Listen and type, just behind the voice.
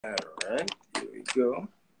All right, here we go.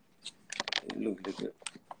 Look at it.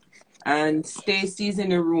 And Stacy's in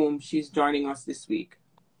the room. She's joining us this week.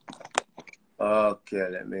 Okay,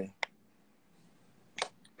 let me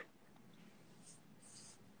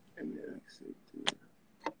exit.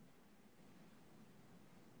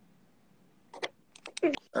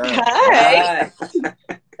 Hi.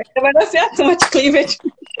 I don't see so much cleavage.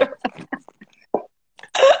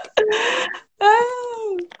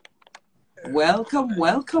 Welcome,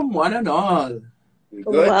 welcome, one and all. We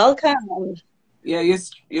good? Welcome. Yeah, you're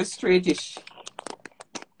straightish.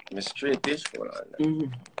 I'm straightish. Hold on.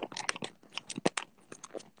 Mm-hmm.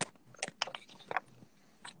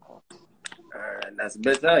 All right, that's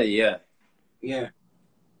better. Yeah. Yeah.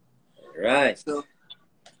 Right. So,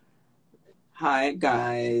 hi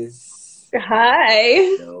guys. Hi.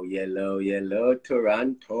 Yellow,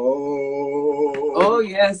 Toronto. Oh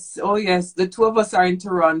yes. The two of us are in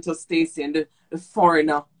Toronto, Stacy, and the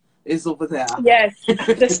foreigner is over there. Yes,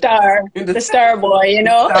 the star, the star boy, you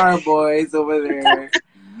know. The star boy is over there.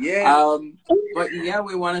 Yeah. But yeah,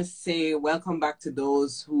 we want to say welcome back to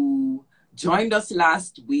those who joined us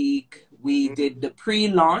last week. We did the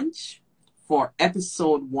pre-launch for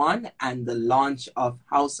episode 1 and the launch of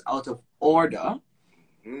House Out of Order.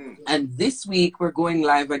 And this week we're going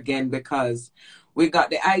live again because we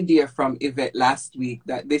got the idea from Yvette last week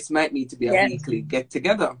that this might need to be a weekly get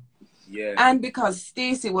together. Yeah. And because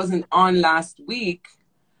Stacy wasn't on last week,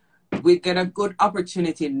 we get a good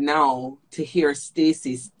opportunity now to hear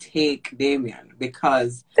Stacy's take, Damian,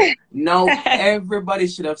 because now everybody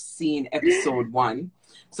should have seen episode 1.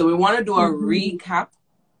 So we want to do a recap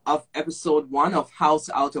of episode 1 of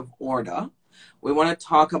House Out of Order. We want to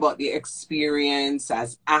talk about the experience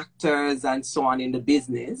as actors and so on in the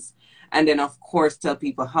business. And then, of course, tell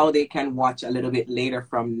people how they can watch a little bit later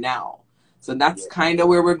from now. So that's kind of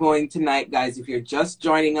where we're going tonight, guys. If you're just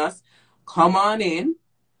joining us, come on in.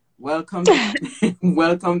 Welcome,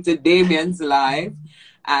 welcome to Damian's Live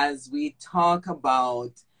as we talk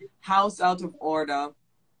about House Out of Order.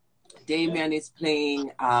 Damian is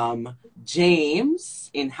playing James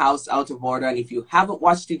in House Out of Order. And if you haven't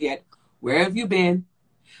watched it yet, where have you been?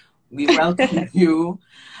 We welcome you.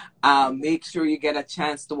 Make sure you get a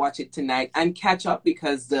chance to watch it tonight and catch up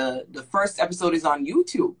because the first episode is on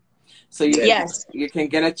YouTube. So you can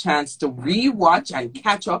get a chance to rewatch and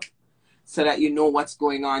catch up so that you know what's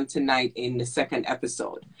going on tonight in the second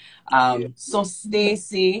episode. So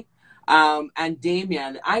Stacy and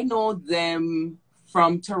Damian, I know them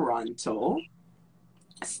from Toronto.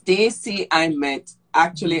 Stacy, I met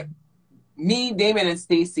actually. Me, Damian, and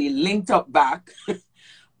Stacy linked up back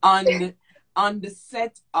on the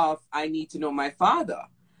set of I Need to Know My Father.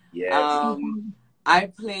 Yes. I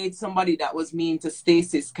played somebody that was mean to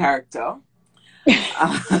Stacy's character.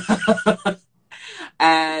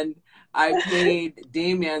 And I played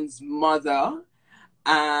Damian's mother.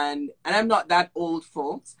 And I'm not that old,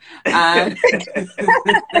 folks. And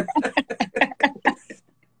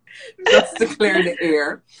just to clear the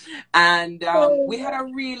air. And we had a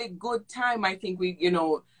really good time. I think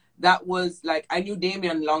that was like, I knew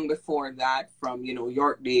Damian long before that from,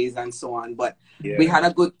 York days and so on. But we had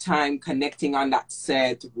a good time connecting on that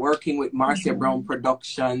set, working with Marcia Brown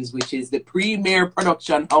Productions, which is the premier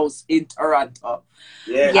production house in Toronto.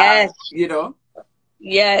 Yes.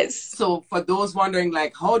 Yes. So for those wondering,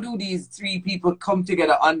 like, how do these 3 people come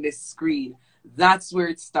together on this screen? That's where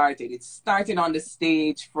it started. It started on the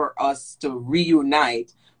stage for us to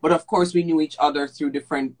reunite. But of course, we knew each other through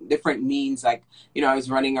different means. Like, I was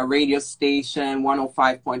running a radio station,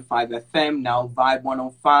 105.5 FM, now Vibe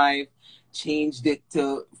 105. Changed it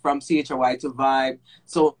from CHY to Vibe.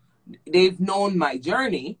 So they've known my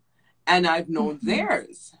journey and I've known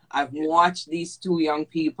theirs. I've watched these 2 young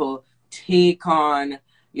people take on,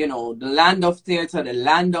 the land of theater, the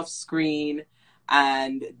land of screen,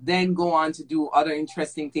 and then go on to do other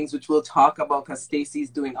interesting things, which we'll talk about because Stacy's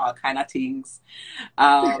doing all kind of things.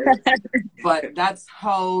 But that's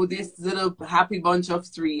how this little happy bunch of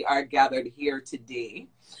 3 are gathered here today.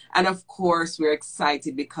 And of course, we're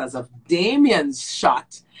excited because of Damian's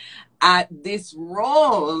shot at this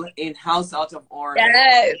role in House Out of Order.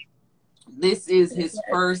 Yes. This is his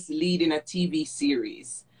first lead in a TV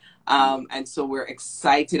series. And so we're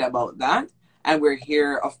excited about that. And we're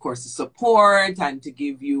here, of course, to support and to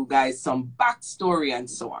give you guys some backstory and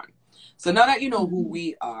so on. So now that you know who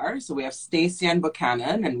we are, so we have StacyAnn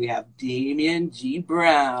Buchanan and we have Damian G.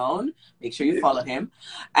 Brown. Make sure you follow him.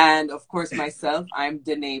 And of course, myself, I'm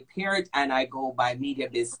Danae Peart and I go by Media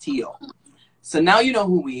Biz Tio. So now you know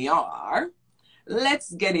who we are.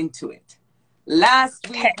 Let's get into it. Last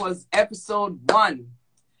week was episode 1.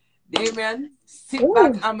 Damian, Sit Ooh.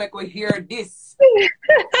 back and make we hear this.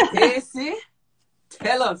 Stacey,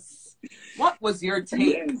 tell us, what was your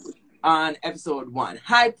take on episode 1?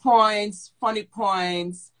 High points, funny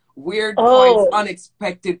points, weird points,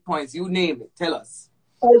 unexpected points, you name it. Tell us.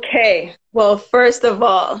 Okay. Well, first of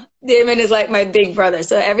all, Damon is like my big brother.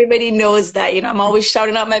 So everybody knows that, you know, I'm always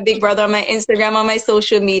shouting out my big brother on my Instagram, on my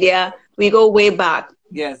social media. We go way back.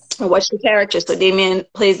 Yes. I watch the character. So Damien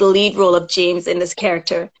plays the lead role of James in this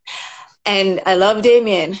character. And I love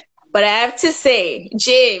Damien. But I have to say,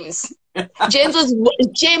 James out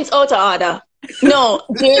of order. No,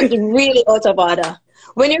 James really out of order.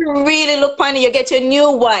 When you really look funny, you get your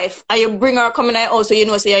new wife and you bring her coming out also, you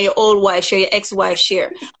know, say your old wife share, your ex-wife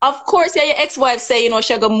share. Of course, yeah, your ex-wife say, you know,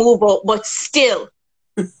 she'll go move out, but still.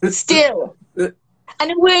 And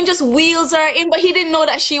the way just wheels her in, but he didn't know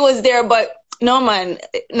that she was there. But no, man,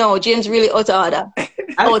 no, James really out of order.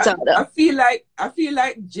 I feel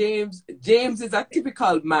like James is a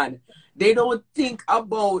typical man. They don't think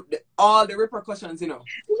about all the repercussions, you know.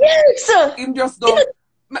 Yes. Him just go,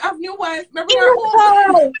 I have new wife, remember her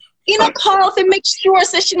home. In a call to make sure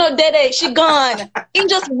that she not dead, she gone. He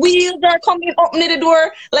just wheels her, coming opening the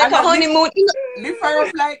door like and a honeymoon. Lift her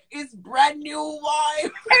up like it's brand new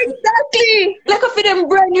wife. Exactly. Like if them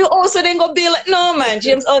brand new also then go be like, no man,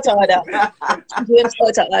 James out of order. James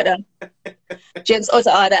out of order. James out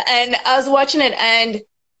of order. And I was watching it and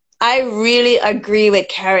I really agree with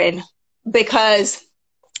Karen because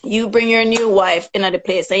you bring your new wife in at the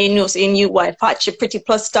place and you know, so your new wife hot, she pretty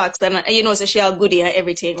plus stocks and you know, so she all goodie and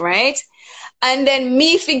everything, right? And then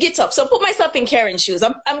me forget up. So put myself in Karen's shoes.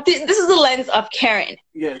 This is the lens of Karen.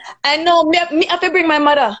 Yes. And no, me have to bring my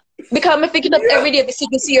mother because I forget up every day to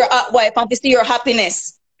see your hot wife and to see your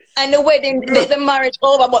happiness. And the wedding, the marriage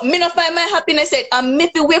over. But me not find my happiness yet. And me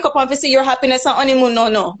to wake up and to see your happiness on honeymoon.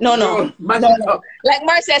 No. Like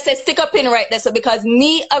Marcia said, stick up in right there. So because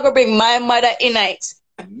me, I go bring my mother in night.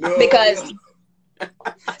 No. Because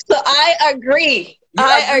so I agree.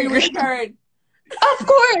 I agree. Karen.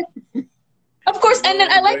 Of course. And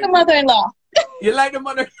then I like the mother-in-law. You like the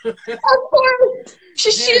mother? Of course.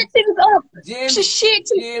 She shake things up. James'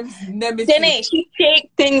 nemesis. Dene, she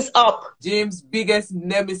shake things up. James' biggest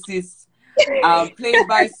nemesis, played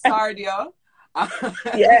by Sardia.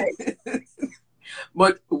 Yes.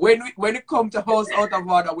 But when it comes to House Out of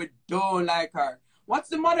Order, we don't like her. What's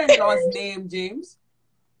the mother-in-law's name, James?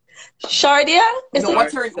 Shardia? No,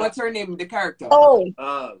 what's her name, the character? Oh.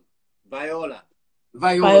 Viola.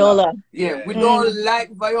 Yeah, we don't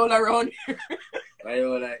like Viola around here.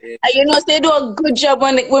 Viola is... You know, they do a good job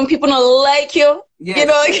when people don't like you. Yes. You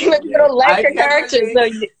know, when people don't like your character. So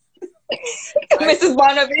Mrs.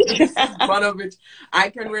 Bonovich, I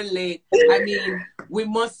can relate. I mean, we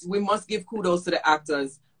must give kudos to the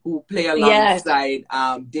actors who play alongside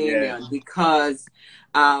Damian because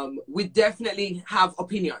we definitely have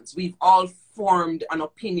opinions. We've all formed an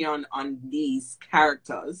opinion on these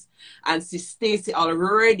characters, and see Stacey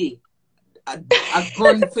already a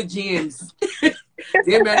gun for James.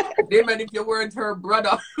 Damian, if you weren't her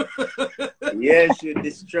brother. Yeah, she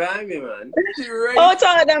destroy me, man. She ready.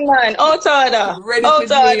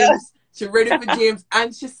 She ready for James,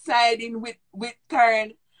 and she's siding with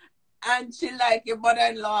Karen, and she like your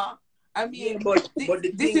mother-in-law. I mean,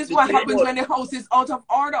 this is what happens when the house is out of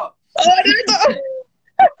order.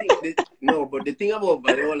 No, but the thing about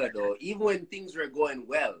Viola though, even when things were going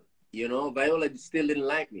well, you know, Viola still didn't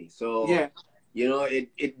like me. So yeah. You know,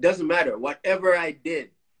 it doesn't matter. Whatever I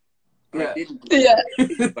did, I didn't do. Yeah.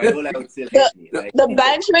 Viola would still hate me. Like, the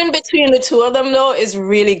bantering between the two of them though is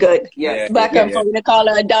really good. Yeah. Back and forth, they call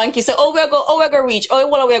her a donkey. So we're gonna reach. Oh,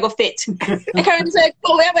 well, we're gonna fit. And Karen's like,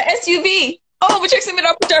 oh, we have an SUV. Oh, but check me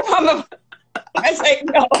up with her mama. I was like,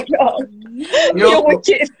 no. You're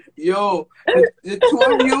wicked. Yo, the two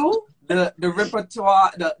of you, the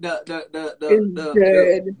repertoire, the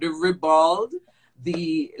ribald,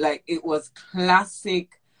 it was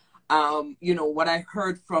classic. You know what I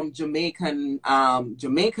heard from Jamaican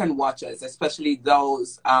watchers, especially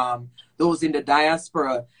those in the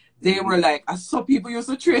diaspora. They were like, I saw people used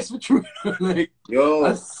to trace for truth. Like, yo,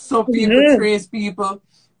 I saw people trace people.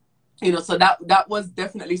 You know, so that was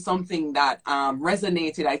definitely something that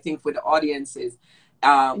resonated, I think, with the audiences.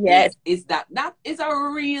 Yes, is that is a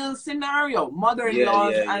real scenario.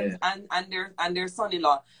 Mother-in-laws and their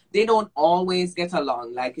son-in-law, they don't always get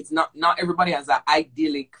along. Like, it's not everybody has an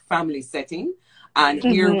idyllic family setting, and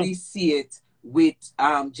here we see it with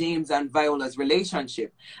James and Viola's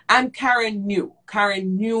relationship. And Karen knew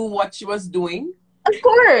what she was doing. Of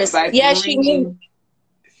course, yeah, she knew.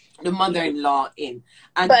 the mother-in-law in.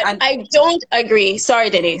 But I don't agree. Sorry,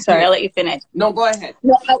 Denny. Sorry, I'll let you finish. No, go ahead.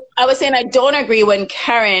 No, I was saying I don't agree when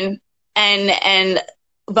Karen and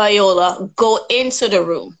Viola go into the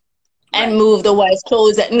room and move the wife's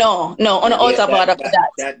clothes. No, on the altar part of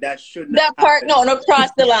that. That shouldn't. That part, no, cross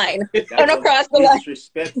the line. No, cross the line.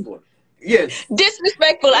 Disrespectful. Yes.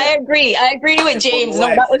 Disrespectful. I agree. I agree with James. No,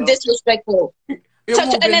 that was disrespectful. And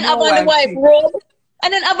then up on the wife robe.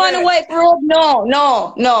 And then up on the wife robe.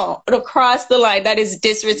 No. Across the line. That is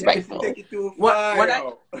disrespectful.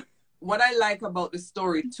 What I like about the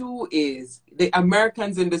story too is the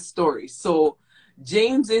Americans in the story. So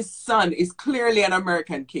James's son is clearly an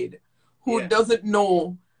American kid who doesn't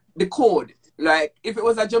know the code. Like if it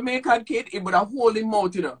was a Jamaican kid, it would have hold him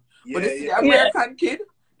out, you know. But it's the American kid.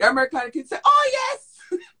 The American kid said, "Oh yes,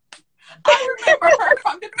 I remember her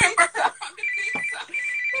from the pizza."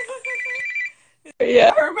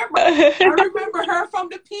 Yeah, I remember her from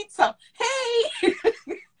the pizza. Hey.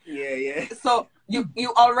 Yeah. So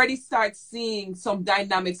you already start seeing some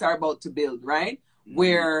dynamics are about to build, right?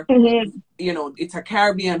 Where you know it's a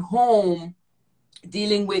Caribbean home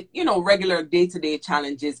dealing with regular day-to-day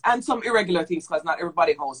challenges and some irregular things because not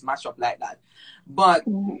everybody house mash up like that. But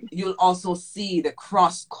you'll also see the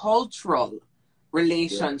cross-cultural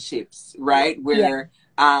relationships, right? Where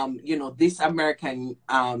this American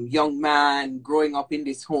young man growing up in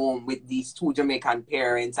this home with these two Jamaican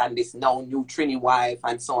parents and this now new Trini wife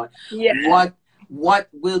and so on. Yeah. What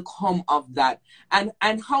will come of that?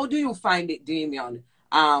 And how do you find it, Damian,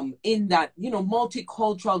 in that,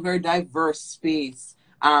 multicultural, very diverse space,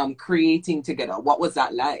 creating together? What was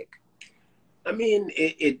that like? I mean,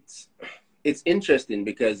 it's interesting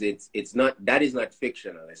because that is not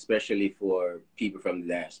fictional, especially for people from the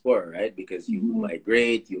diaspora, right? Because you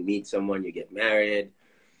migrate, you meet someone, you get married,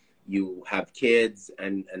 you have kids,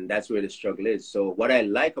 and that's where the struggle is. So what I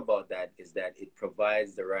like about that is that it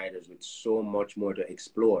provides the writers with so much more to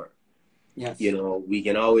explore. Yes. We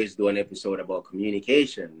can always do an episode about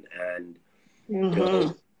communication and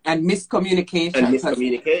and miscommunication.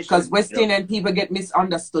 Because West Indian people get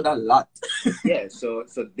misunderstood a lot. Yeah, so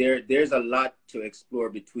there's a lot to explore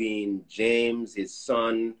between James, his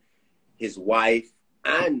son, his wife,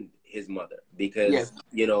 and his mother. Because,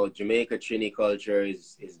 Jamaica Trini culture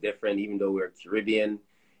is different, even though we're Caribbean,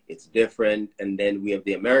 it's different. And then we have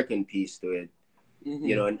the American piece to it.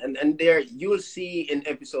 And there you'll see in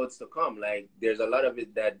episodes to come, like there's a lot of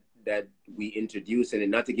it that we introduce,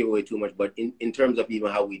 and not to give away too much, but in terms of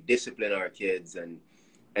even how we discipline our kids and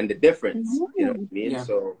the difference, you know what I mean? Yeah.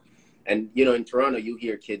 So, and in Toronto, you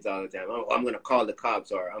hear kids all the time, "Oh, I'm going to call the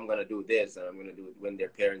cops," or "I'm going to do this," and I'm going to do it when their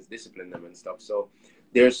parents discipline them and stuff. So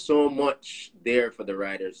there's so much there for the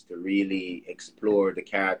writers to really explore the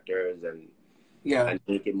characters and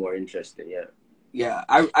make it more interesting. Yeah,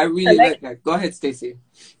 I really like that. Go ahead, Stacey.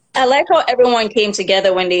 I like how everyone came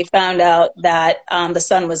together when they found out that the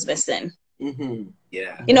son was missing.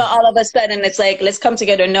 Yeah. All of a sudden it's like, let's come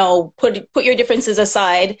together. No, put your differences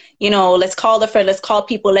aside. Let's call the friend, let's call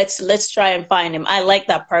people. Let's try and find him. I like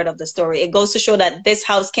that part of the story. It goes to show that this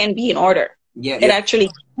house can be in order. Yeah, it actually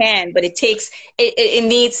can, but it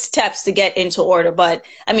needs steps to get into order. But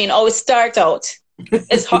I mean, always start out.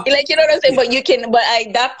 It's hard, like, you know what I'm saying? But you can,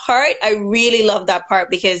 that part, I really love that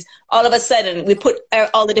part because all of a sudden we put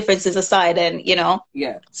all the differences aside and,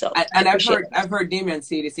 Yeah. So, and I've heard Damian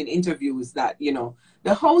say this in interviews that,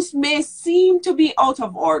 the house may seem to be out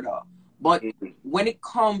of order, but when it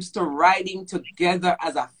comes to riding together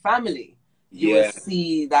as a family, you will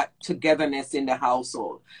see that togetherness in the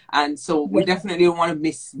household. And so we definitely don't want to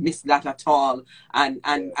miss that at all.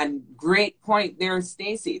 And great point there,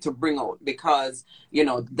 Stacey, to bring out, because,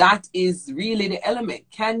 that is really the element.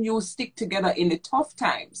 Can you stick together in the tough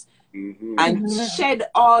times and shed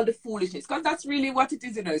all the foolishness? Because that's really what it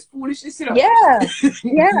is, it's foolishness,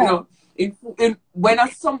 Yeah. When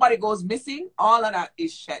somebody goes missing, all of that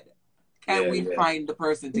is shed. Can we find the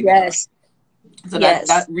person together? Yes. So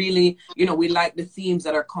that really, we like the themes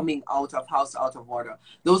that are coming out of House Out of Order.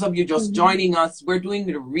 Those of you just joining us, we're doing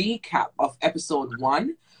the recap of episode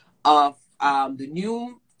 1 of the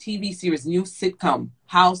new TV series, new sitcom,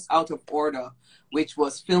 House Out of Order, which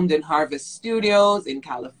was filmed in Harvest Studios in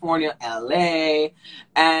California, LA,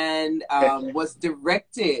 and was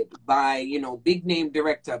directed by, big name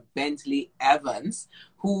director Bentley Evans,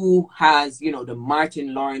 who has, the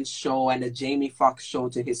Martin Lawrence show and the Jamie Foxx show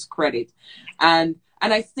to his credit. And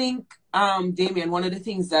I think, Damian, one of the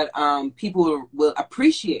things that people will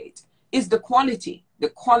appreciate is the quality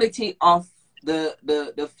of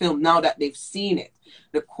the film now that they've seen it,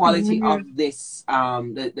 the quality of this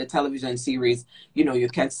the television series, you know, you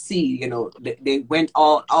can see, you know, they went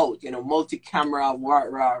all out, you know, multi-camera, rah,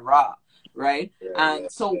 rah, rah, right?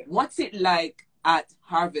 And so what's it like at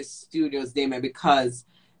Harvest Studios, Damian? Because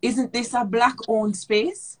isn't this a Black-owned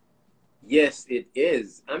space? Yes, it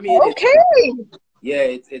is. I mean,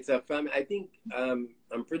 it's a family. I think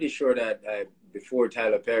I'm pretty sure that before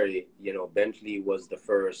Tyler Perry, you know, Bentley was the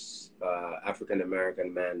first African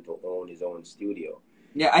American man to own his own studio.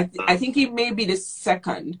 Yeah, I think he may be the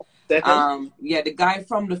second. Yeah, the guy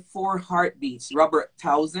from the Four Heartbeats, Robert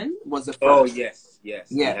Townsend, was the first. Oh yes.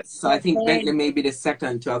 So I think Bentley may be the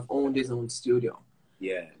second to have owned his own studio.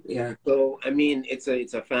 Yeah. So I mean, it's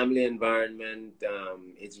a family environment.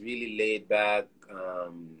 It's really laid back.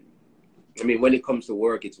 I mean, when it comes to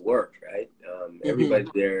work, it's work, right? Everybody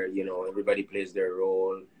there, you know, everybody plays their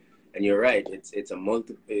role, and you're right. It's a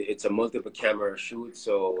multiple camera shoot,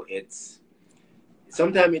 so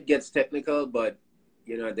sometimes it gets technical, but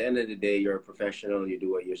you know, at the end of the day, you're a professional. You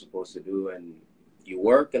do what you're supposed to do, and you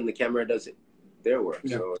work, and the camera does their work.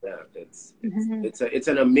 Yeah. So yeah, it's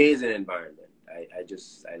an amazing environment.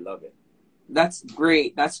 I love it. That's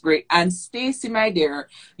great. That's great. And Stacy, my dear,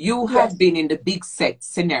 you have been in the big set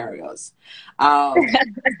scenarios.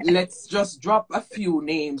 Let's just drop a few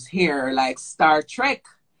names here, like Star Trek.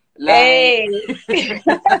 Like...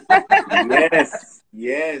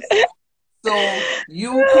 Yes. So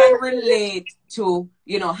you can relate to,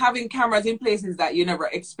 you know, having cameras in places that you never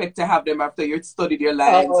expect to have them after you studied your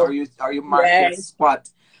lines or you marked your spot.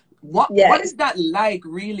 What is that like,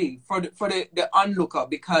 really, for the onlooker?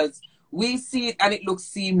 Because we see it and it looks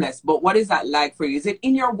seamless, but what is that like for you? Is it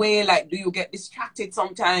in your way? Like, do you get distracted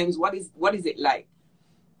sometimes? What is it like?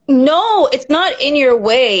 No, it's not in your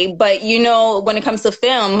way, but you know, when it comes to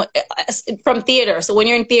film, from theater. So when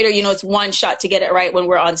you're in theater, you know, it's one shot to get it right when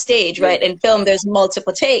we're on stage, right? In film, there's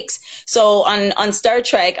multiple takes. So on Star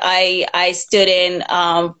Trek, I stood in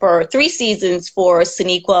for 3 seasons for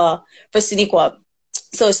Sonequa.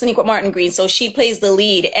 So Sonequa Martin Green. So she plays the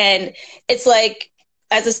lead, and it's like,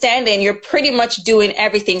 as a stand-in, you're pretty much doing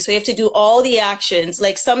everything. So you have to do all the actions.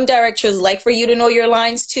 Like, some directors like for you to know your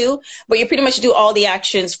lines too, but you pretty much do all the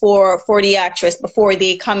actions for the actress before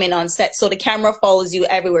they come in on set. So the camera follows you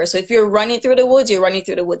everywhere. So if you're running through the woods, you're running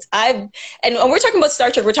through the woods. And when we're talking about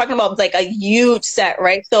Star Trek, we're talking about like a huge set,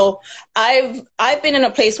 right? So I've been in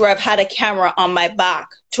a place where I've had a camera on my back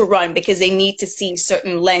to run because they need to see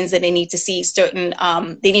certain lens and they need to see certain,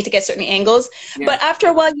 they need to get certain angles. Yeah. But after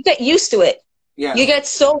a while, you get used to it. Yeah. You get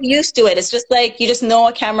so used to it. It's just like, you just know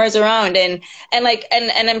a camera's around, and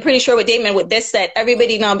I'm pretty sure with Damian, with this set,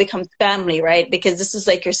 everybody now becomes family, right? Because this is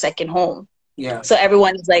like your second home. Yeah. So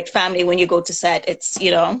everyone is like family when you go to set. It's, you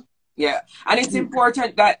know. Yeah. And it's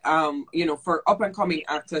important that, you know, for up and coming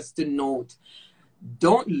actors to note,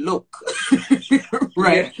 don't look.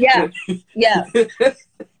 Right. Yeah. Yeah.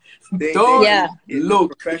 Don't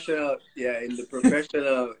look. In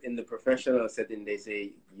the professional setting, they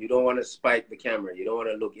say you don't want to spike the camera. You don't want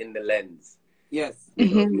to look in the lens. Yes.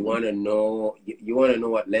 You want to know. You want to know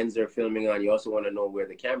what lens they're filming on. You also want to know where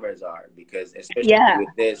the cameras are, because especially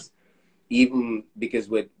with this, even because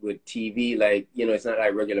with TV, like, you know, it's not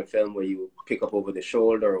like regular film where you pick up over the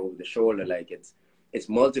shoulder. Like, it's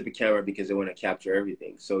multiple camera because they want to capture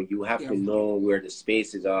everything. So you have to know where the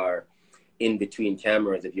spaces are in between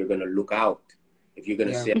cameras if you're going to look out. If you're going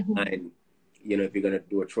to say a line, you know, if you're going to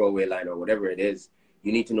do a throwaway line or whatever it is,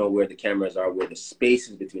 you need to know where the cameras are, where the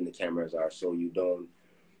spaces between the cameras are, so you don't.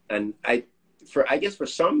 And I guess for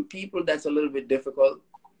some people that's a little bit difficult,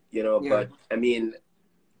 you know, but I mean,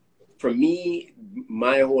 for me,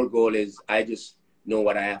 my whole goal is I just know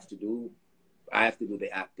what I have to do. I have to do the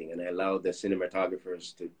acting, and I allow the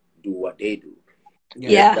cinematographers to do what they do.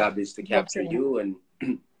 Their job is to capture you. And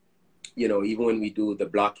you know, even when we do the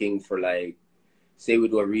blocking for, like, say we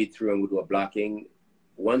do a read through and we do a blocking,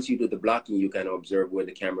 once you do the blocking, you can observe where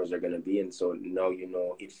the cameras are going to be. And so now, you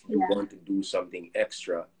know, if you want to do something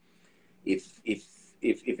extra, if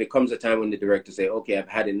it comes a time when the director say, okay, I've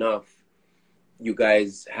had enough, you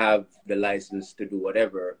guys have the license to do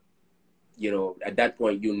whatever, you know, at that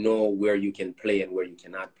point, you know where you can play and where you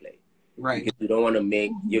cannot play. Right. Because you don't want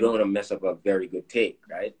to mess up a very good take,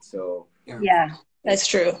 right? So yeah, that's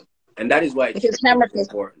true. And that is why it's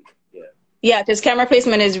important. Yeah, because camera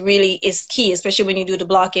placement is key, especially when you do the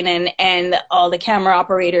blocking, and all the camera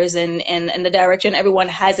operators and the director and everyone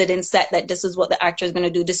has it in set that this is what the actor is going to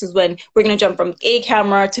do. This is when we're going to jump from A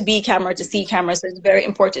camera to B camera to C camera. So it's very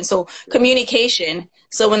important. So communication.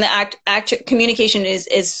 So when the actor communication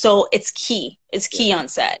is so it's key. It's key on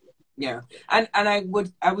set. Yeah. And I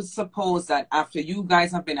would suppose that after you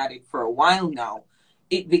guys have been at it for a while now,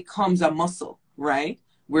 it becomes a muscle, right?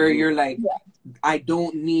 Where you're like, I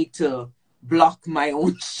don't need to block my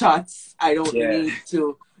own shots. I don't need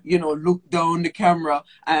to, you know, look down the camera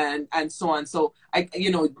and so on. So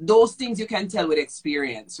you know, those things you can tell with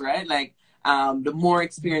experience, right? Like the more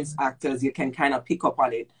experienced actors, you can kind of pick up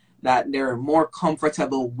on it, that they're more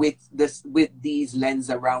comfortable with these lenses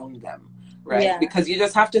around them, right? Yeah. Because you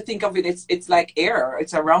just have to think of it, it's like air,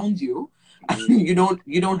 it's around you. You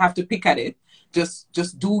don't have to pick at it.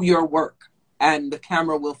 Just do your work and the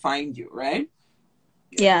camera will find you, right?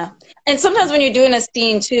 Yeah. And sometimes when you're doing a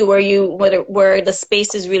scene too, where the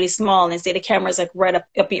space is really small and say the camera's like right up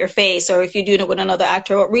at your face, or if you're doing it with another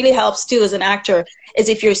actor, what really helps too as an actor is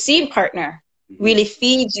if your scene partner really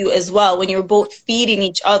feeds you as well, when you're both feeding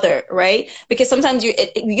each other, right? Because sometimes you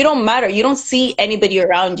don't matter, you don't see anybody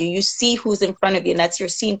around you, you see who's in front of you, and that's your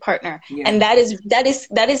scene partner. And that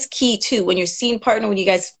is key too, when your scene partner, when you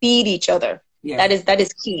guys feed each other. That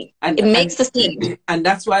is key, and it makes the scene. And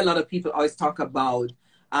that's why a lot of people always talk about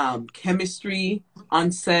chemistry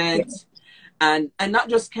on set, and not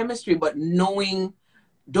just chemistry, but knowing,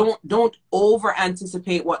 don't over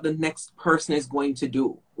anticipate what the next person is going to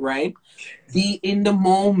do, right? Be in the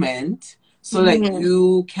moment so that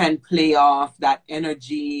you can play off that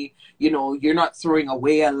energy. You know, you're not throwing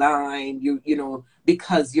away a line, you know,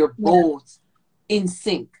 because you're both in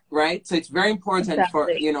sync, right? So it's very important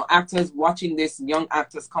for, you know, actors watching this, young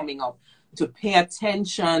actors coming up, to pay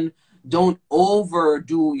attention. Don't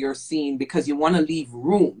overdo your scene, because you want to leave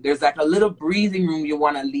room. There's like a little breathing room you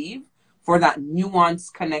want to leave for that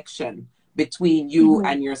nuanced connection between you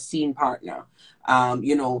and your scene partner.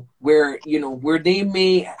 You know, where they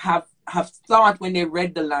may have thought when they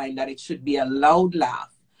read the line that it should be a loud laugh,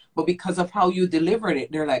 but because of how you delivered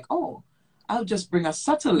it, they're like, oh, I'll just bring a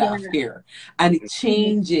subtle laugh here. And it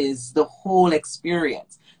changes the whole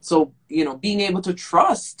experience. So, you know, being able to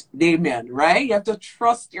trust Damian, right? You have to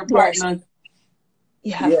trust your partner.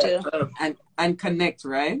 You have to. And connect,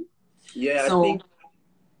 right? Yeah, so, I think...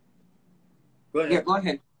 Go ahead. Yeah, go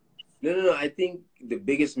ahead. No. I think the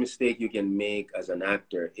biggest mistake you can make as an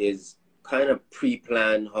actor is kind of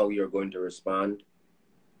pre-plan how you're going to respond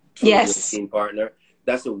to your scene partner.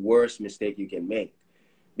 That's the worst mistake you can make.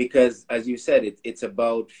 Because, as you said, it's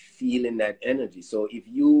about feeling that energy. So if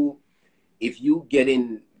you get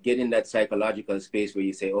in that psychological space where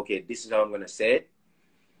you say, okay, this is how I'm going to say it,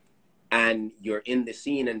 and you're in the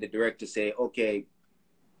scene and the director say, okay,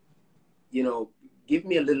 you know, give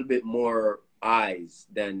me a little bit more eyes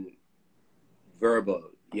than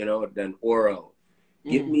verbal, you know, than oral.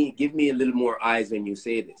 Give me a little more eyes when you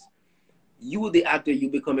say this. You, the actor, you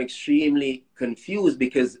become extremely confused,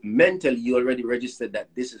 because mentally you already registered that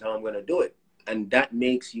this is how I'm going to do it. And that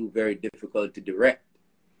makes you very difficult to direct.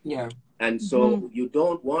 Yeah. And so you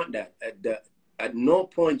don't want that. At no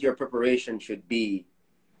point your preparation should be,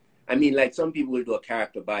 I mean, like some people will do a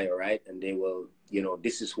character bio, right? And they will, you know,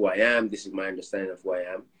 this is who I am. This is my understanding of who I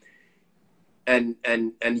am.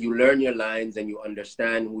 And you learn your lines and you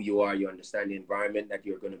understand who you are. You understand the environment that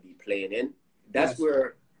you're going to be playing in.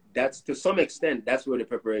 That's to some extent, that's where the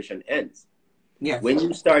preparation ends. Yes. When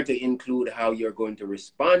you start to include how you're going to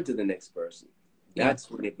respond to the next person,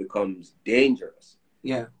 that's when it becomes dangerous.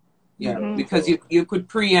 Yeah. Yeah. Because you could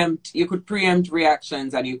preempt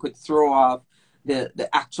reactions, and you could throw off the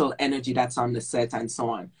actual energy that's on the set and so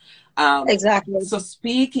on. Exactly. So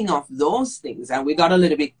speaking of those things, and we got a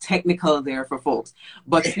little bit technical there for folks,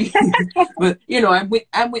 but but you know,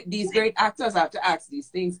 I'm with these great actors, I have to ask these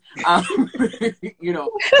things. You know,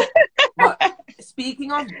 but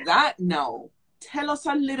speaking of that now, tell us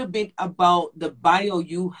a little bit about the bio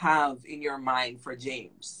you have in your mind for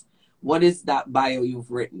James. What is that bio you've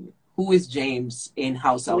written? Who is James in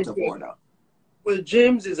House Out of Order? Well,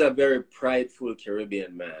 James is a very prideful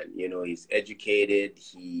Caribbean man. You know, he's educated.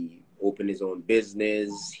 He opened his own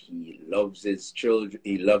business. He loves his children.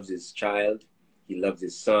 He loves his child. He loves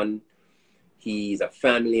his son. He's a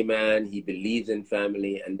family man. He believes in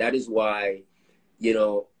family. And that is why, you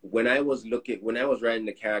know, when I was writing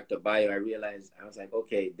the character bio, I realized, I was like,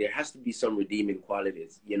 okay, there has to be some redeeming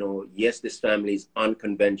qualities. You know, yes, this family is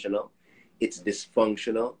unconventional. It's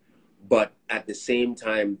dysfunctional. But at the same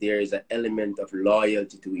time, there is an element of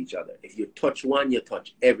loyalty to each other. If you touch one, you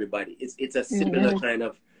touch everybody. It's a similar kind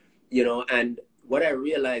of, you know, and what I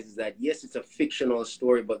realized is that, yes, it's a fictional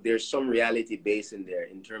story, but there's some reality base in there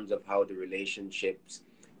in terms of how the relationships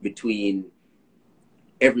between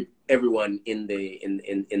everyone in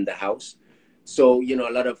the house. So, you know,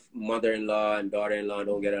 a lot of mother-in-law and daughter-in-law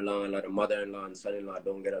don't get along. A lot of mother-in-law and son-in-law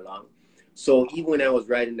don't get along. So even when I was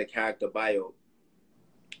writing the character bio,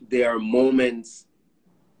 there are moments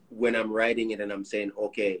when I'm writing it and I'm saying,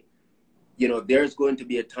 okay, you know, there's going to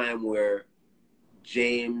be a time where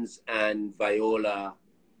James and Viola,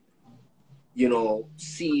 you know,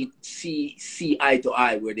 see eye to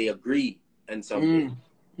eye, where they agree and something,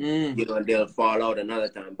 you know, and they'll fall out another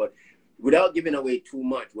time. But without giving away too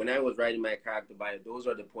much, when I was writing my character bio, those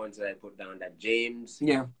are the points that I put down. That James,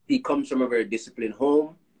 he comes from a very disciplined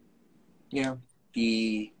home. Yeah,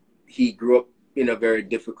 he grew up in a very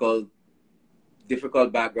difficult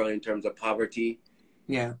background in terms of poverty.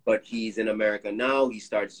 Yeah, but he's in America now. He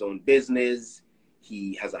starts his own business.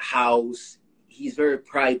 He has a house. He's very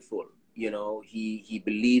prideful. You know, he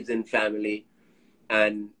believes in family,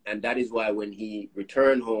 and that is why when he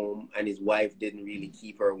returned home and his wife didn't really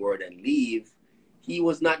keep her word and leave, he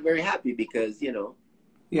was not very happy because, you know,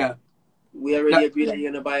 we already agreed that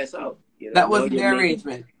you're gonna buy us out. You know, that was the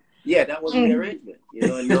arrangement. Yeah, that was the arrangement. You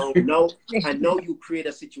know, and now you create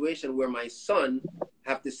a situation where my son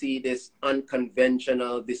have to see this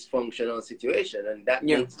unconventional, dysfunctional situation, and that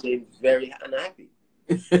makes him very unhappy.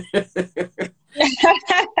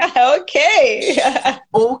 Okay.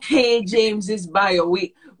 Okay, James's bio.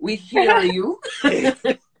 We hear you. We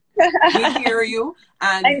hear you.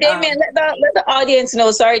 And Damian, let the audience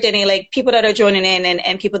know, sorry, Jenny, like people that are joining in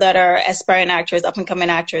and people that are aspiring actors, up and coming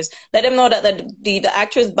actors, let them know that the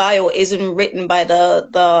actor's bio isn't written by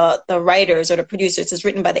the writers or the producers, it's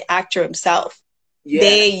written by the actor himself.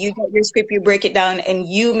 Yeah. You get your script, you break it down, and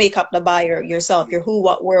you make up the bio yourself, your who,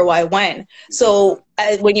 what, where, why, when. So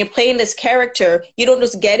when you're playing this character, you don't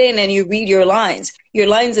just get in and you read your lines. Your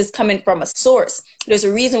lines is coming from a source. There's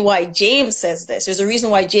a reason why James says this. There's a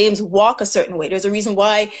reason why James walk a certain way. There's a reason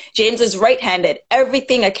why James is right-handed.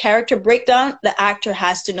 Everything, a character breakdown, the actor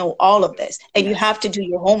has to know all of this, and you have to do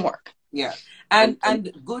your homework. Yeah.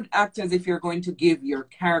 And good actors, if you're going to give your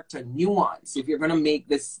character nuance, if you're going to make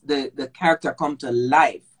this the character come to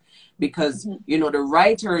life, because you know the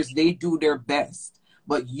writers, they do their best,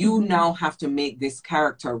 but you now have to make this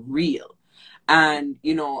character real. And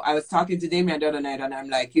you know, I was talking to Damian the other night, and I'm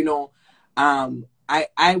like, you know, I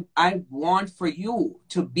want for you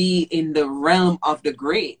to be in the realm of the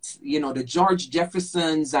greats, you know, the George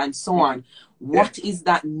Jeffersons and so on. What is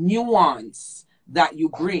that nuance that you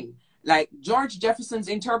bring? Like George Jefferson's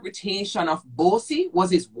interpretation of Bosie was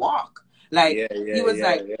his walk. Like he was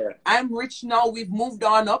like, I'm rich now. We've moved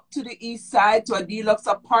on up to the east side to a deluxe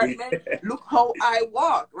apartment. Look how I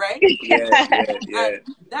walk, right? And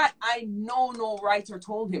that I know no writer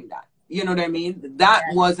told him that. You know what I mean? That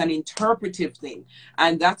was an interpretive thing.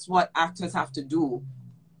 And that's what actors have to do.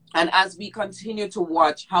 And as we continue to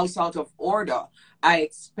watch House Out of Order, I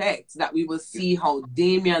expect that we will see how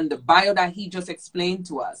Damian, the bio that he just explained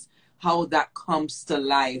to us, how that comes to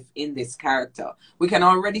life in this character. We can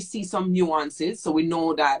already see some nuances, so we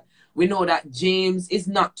know that James is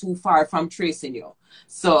not too far from tracing you.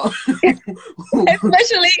 So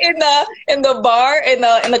especially in the bar in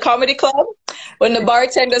the comedy club, when the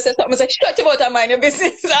bartender says something, it's like, shut your mouth and mind your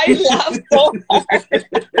business. I laugh so hard.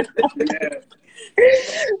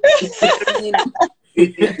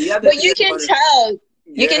 But you can tell.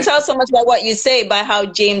 You can tell so much by what you say by how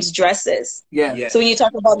James dresses. So when you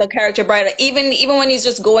talk about the character Brighter, even when he's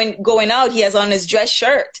just going out, he has on his dress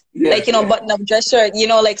shirt, like, you know, button up dress shirt, you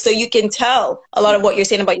know, like, so you can tell a lot of what you're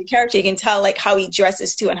saying about your character. You can tell like how he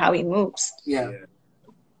dresses too and how he moves.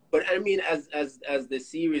 But I mean, as the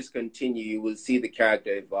series continue, you will see the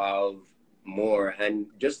character evolve more. And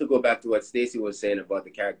just to go back to what Stacy was saying about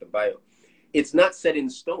the character bio, it's not set in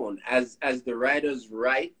stone. As the writers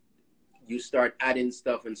write, you start adding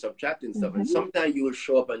stuff and subtracting stuff. And sometimes you will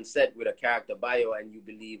show up on set with a character bio and you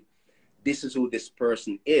believe this is who this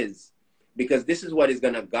person is, because this is what is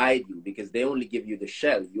going to guide you, because they only give you the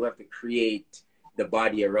shell. You have to create the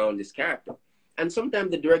body around this character. And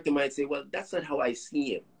sometimes the director might say, well, that's not how I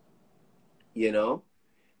see him, you know?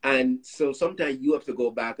 And so sometimes you have to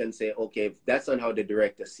go back and say, okay, if that's not how the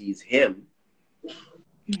director sees him,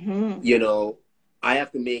 you know, I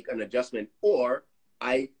have to make an adjustment, or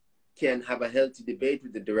I can have a healthy debate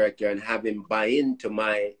with the director and have him buy into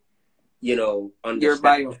my, you know,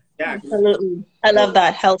 understanding. Absolutely. I love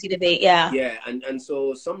that healthy debate. And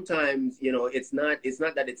so sometimes, you know, it's not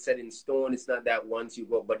that it's set in stone. It's not that once you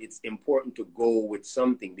go, but it's important to go with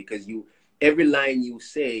something, because every line you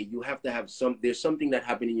say, you have to have there's something that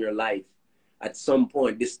happened in your life at some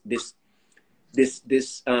point. This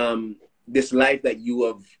life that you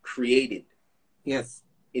have created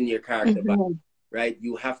in your character. Right?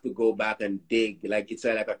 You have to go back and dig. Like it's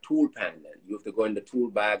like a tool pan then. You have to go in the tool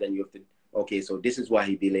bag and you have to okay, so this is why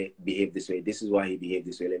he behaved this way. This is why he behaved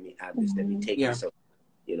this way. Let me add this. Let me take this out.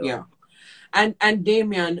 You know. Yeah. And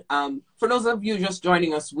Damian, for those of you just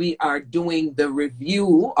joining us, we are doing the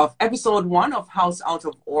review of episode 1 of House Out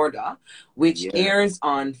of Order, which airs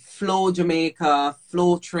on Flow Jamaica,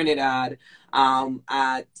 Flow Trinidad,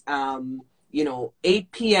 at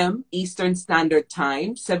 8 p.m. Eastern Standard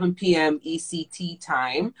Time, 7 p.m. ECT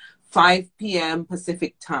time, 5 p.m.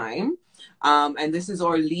 Pacific time. And this is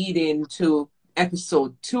our lead in to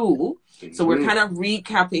episode 2. So we're kind of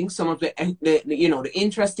recapping some of the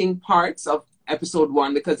interesting parts of episode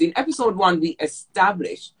 1, because in episode 1 we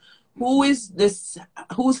established who is this,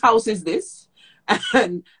 whose house is this,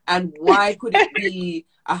 and why could it be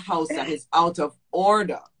a house that is out of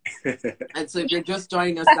order. And so if you're just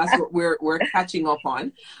joining us, that's what we're catching up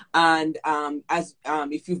on. And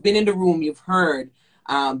if you've been in the room, you've heard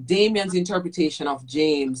Damian's interpretation of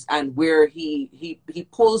James and where he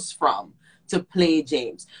pulls from to play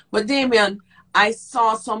James. But Damian, I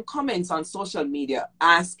saw some comments on social media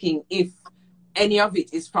asking if any of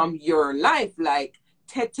it is from your life, like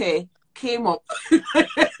Tete came up.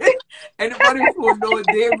 Anybody who know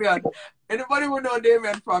Damian? Anybody who know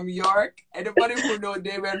Damian from York? Anybody who know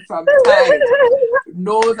Damian from Tide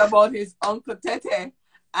knows about his Uncle Tete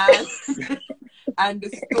and the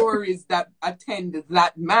stories that attend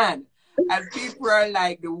that man. And people are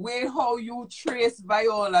like, the way how you trace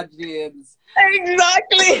Viola, James.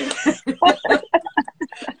 Exactly.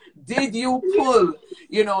 Did you pull,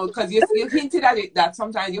 because you hinted at it that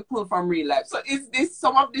sometimes you pull from real life. So is this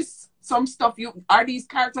some stuff are these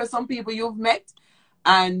characters some people you've met?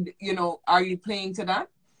 And, are you playing to that?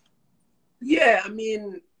 Yeah, I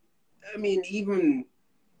mean, even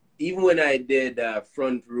when I did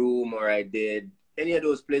Front Room or I did any of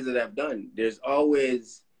those plays that I've done, there's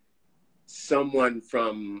always someone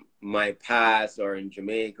from my past or in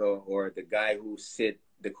Jamaica, or the guy who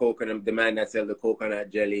the man that sells the coconut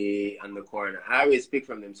jelly on the corner. I always pick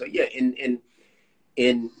from them. So yeah, in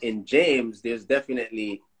James, there's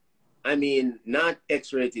definitely, not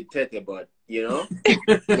X-rated Tete, but when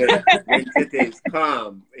Tete is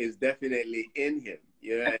calm, is definitely in him.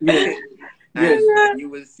 And you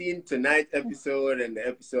will see in tonight's episode and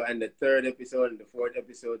the third episode and the fourth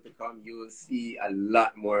episode to come, you will see a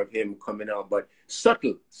lot more of him coming out, but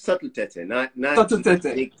subtle Tete, not subtle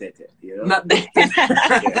Tete. Big Tete, Not big Tete.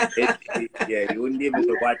 You wouldn't be able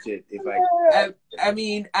to watch it if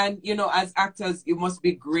as actors, you must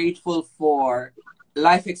be grateful for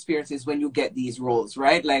life experiences when you get these roles,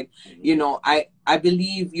 right? Like, I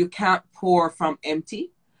believe you can't pour from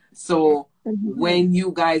empty. So when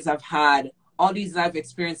you guys have had all these life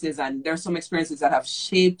experiences, and there's some experiences that have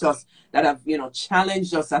shaped us, that have,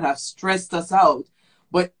 challenged us, that have stressed us out.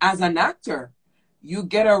 But as an actor, you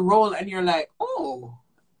get a role and you're like, oh,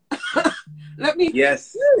 let me pull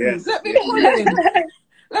in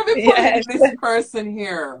this person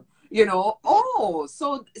here.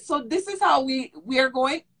 So this is how we are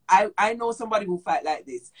going. I know somebody who fight like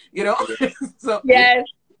this, So yes,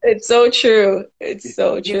 it's so true. It's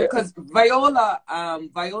so true. Because Viola,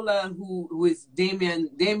 who is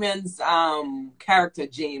Damian's character,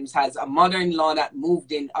 James, has a mother-in-law that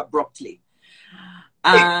moved in abruptly,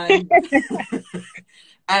 and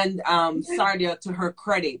Sardia, to her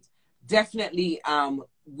credit, definitely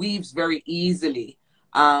weaves very easily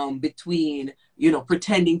between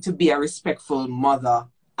pretending to be a respectful mother,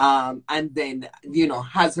 and then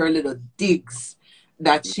has her little digs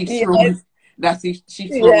that she throws. She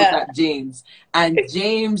throws at James, and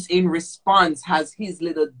James in response has his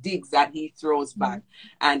little digs that he throws back,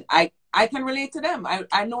 and I can relate to them.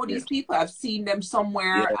 I know these people. I've seen them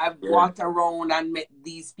somewhere. I've walked around and met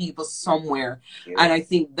these people somewhere, and I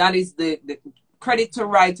think that is the credit to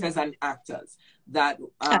writers and actors, that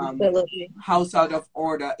House Out of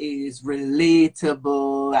Order is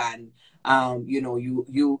relatable,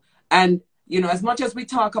 and as much as we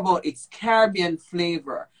talk about its Caribbean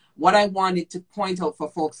flavor, what I wanted to point out for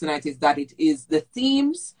folks tonight is that the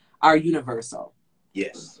themes are universal.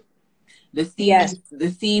 Yes. The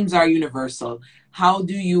themes are universal. How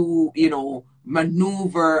do you,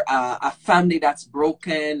 maneuver a family that's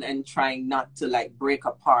broken and trying not to break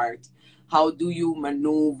apart? How do you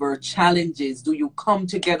maneuver challenges? Do you come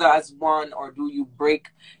together as one, or do you break,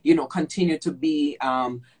 continue to be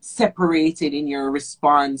separated in your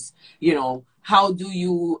response? How do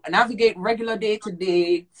you navigate regular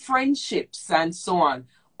day-to-day friendships and so on?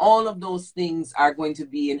 All of those things are going to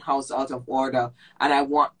be in House Out of Order. And I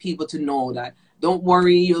want people to know that Don't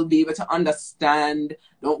worry, you'll be able to understand.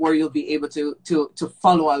 Don't worry, you'll be able to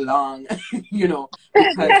follow along, you know,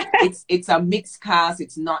 because it's a mixed cast.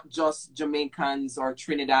 It's not just Jamaicans or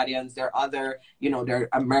Trinidadians. There are other, you know, there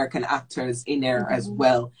are American actors in there as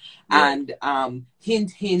well. Yeah. And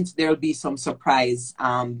hint, hint, there'll be some surprise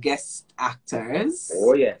guest actors.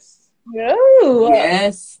 Oh, yes. Oh.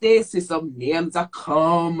 Yes, Stacey, some names are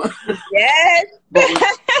come. Yes.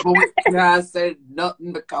 but we can't say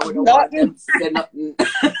nothing because we don't want them to say nothing.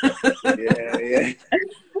 Yeah.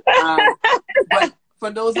 But for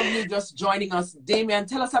those of you just joining us, Damian,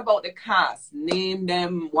 tell us about the cast. Name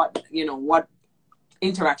them, what, you know, what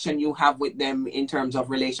interaction you have with them in terms of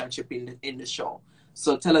relationship in the show.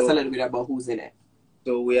 So tell us a little bit about who's in it.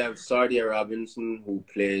 So we have Sardia Robinson, who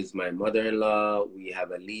plays my mother-in-law. We have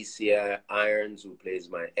Alicia Irons, who plays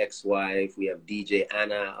my ex-wife. We have DJ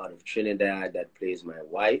Anna out of Trinidad that plays my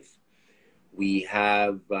wife. We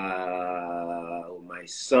have my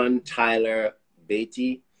son, Tyler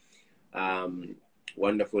Beatty,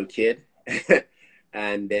 wonderful kid.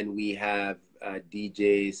 And then we have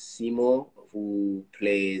DJ Simo, who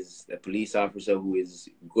plays a police officer who is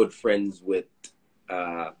good friends with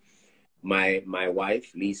my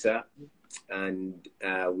wife, Lisa. And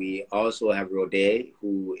we also have Rode,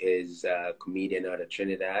 who is a comedian out of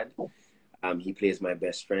Trinidad. He plays my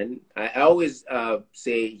best friend. I always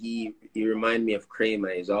say he reminds me of Kramer.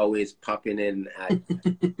 He's always popping in at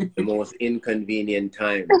the most inconvenient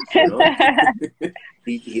times, you know?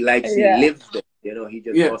 he likes, he lives there, you know, he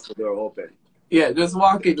just wants the door open. Yeah, just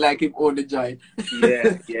walking like him on the joint.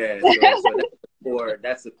 Yeah. So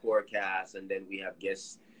that's the core cast. And then we have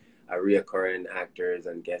guests, reoccurring actors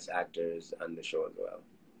and guest actors on the show as well.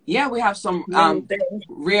 Yeah, we have some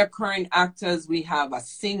reoccurring actors. We have a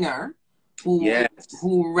singer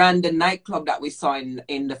who ran the nightclub that we saw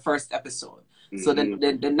in the first episode. So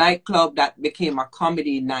the nightclub that became a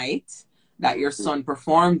comedy night that your son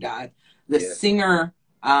performed at. The singer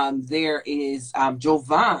there is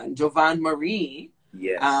Jovan Marie.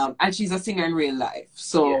 Yes. And she's a singer in real life.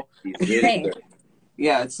 So she's really good.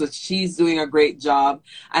 Yeah, so she's doing a great job.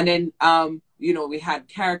 And then, you know, we had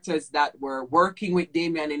characters that were working with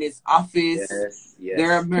Damian in his office. Yes.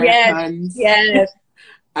 They're Americans. Yes.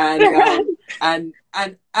 And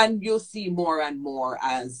you'll see more and more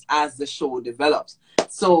as the show develops.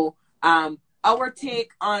 So our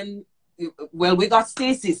take on, well, we got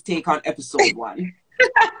Stacey's take on episode 1.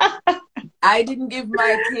 I didn't give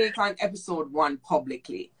my take on episode 1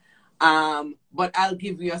 publicly. But I'll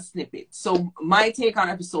give you a snippet. So my take on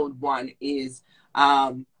episode 1 is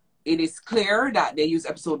it is clear that they use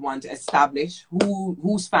episode 1 to establish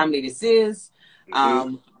whose family this is,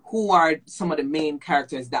 who are some of the main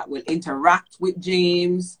characters that will interact with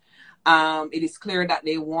James. It is clear that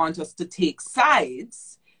they want us to take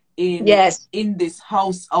sides in this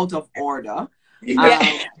house out of order.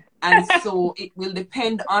 And so it will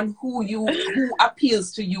depend on who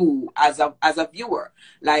appeals to you as a viewer.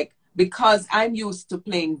 Like, because I'm used to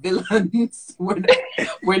playing villains when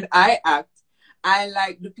I act, I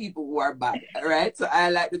like the people who are bad, right? So I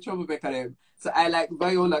like the troublemaker them. So I like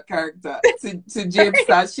Viola character. To James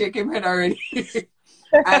starts shaking his head already.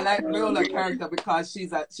 I like Viola character because she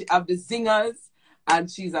have the zingers and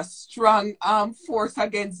she's a strong force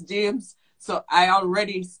against James. So I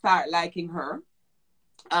already start liking her.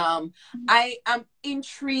 I am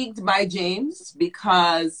intrigued by James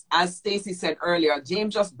because, as Stacey said earlier,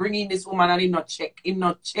 James just bringing this woman and him not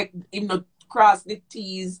cross the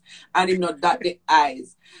T's and him not dot the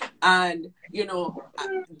I's. And, you know,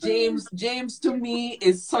 James to me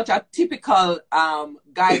is such a typical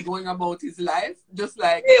guy going about his life. Just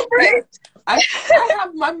like, I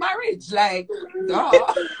have my marriage, like, duh.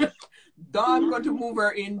 Duh, I'm going to move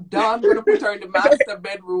her in. Duh, I'm going to put her in the master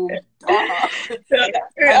bedroom. Duh.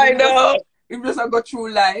 I know. It just go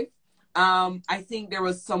through life. I think there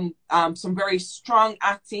was some very strong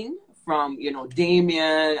acting from, you know,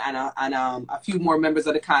 Damian and a few more members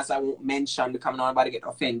of the cast I won't mention because nobody get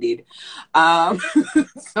offended.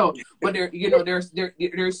 So, but there, you know, there's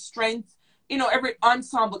strength. You know, every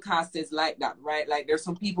ensemble cast is like that, right? Like there's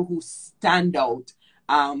some people who stand out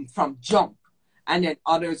from jump. And then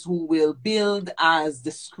others who will build as the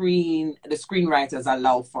screenwriters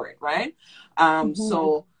allow for it, right?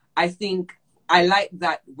 So I think I like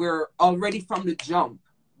that we're already from the jump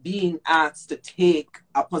being asked to take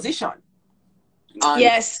a position on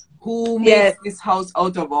who makes this house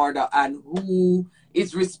out of order and who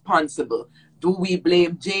is responsible. Do we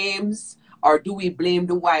blame James or do we blame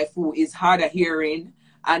the wife who is hard of hearing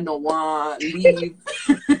and no one leave?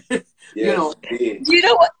 You know,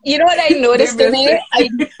 you know what I noticed today?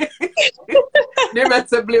 Never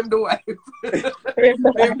to blame the wife.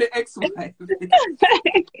 Blame the ex-wife.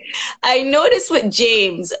 I noticed with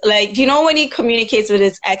James, like, you know, when he communicates with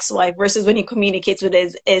his ex-wife versus when he communicates with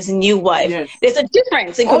his new wife, yes. there's a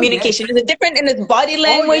difference in communication. Yes. There's a difference in his body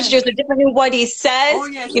language. Yes. There's a difference in what he says.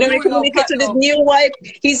 Yes. You know, when he communicates with his new wife,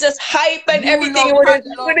 he's just hype and everything with his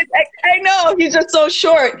ex. I know, he's just so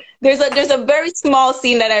short. There's a very small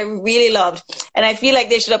scene that I really loved, and I feel like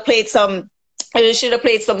they should have played some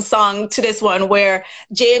song to this one where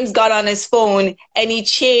James got on his phone and he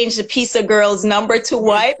changed the pizza girl's number to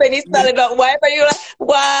wife, and he spelled it out wife, and you're like,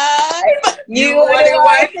 wife, you are the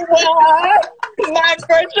wife. My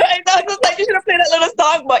first try. I was like, you should have played that little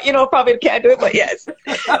song, but you know, probably can't do it. But yes,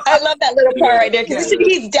 I love that little part right there because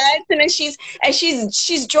he's dancing and she's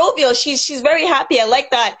jovial. She's very happy. I like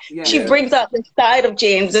that. Yeah, she brings out the side of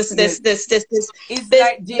James. This. It's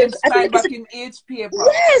like James back in HP.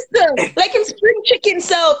 Yes, like his spring chicken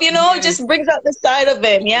self. You know, just brings out the side of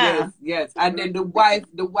him. Yeah. Yes. And then the wife,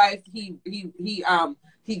 he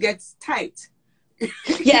gets tight.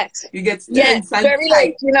 Yes. You get tense and very tight,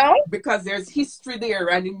 late, you know, because there's history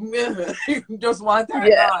there, and you just want to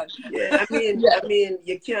on. Yeah, I mean,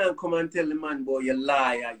 you can't come and tell the man, boy, you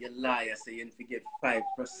liar, so you forget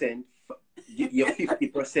 5%, you're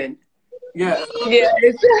 50%. Yeah.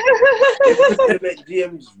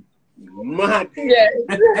 James mad.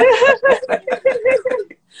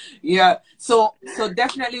 Yeah. So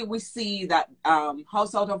definitely we see that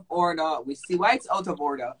house out of order. We see why it's out of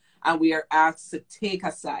order. And we are asked to take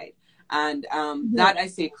a side. And that I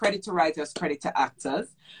say credit to writers, credit to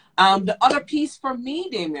actors. The other piece for me,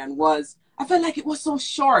 Damian, was I felt like it was so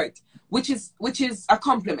short, which is a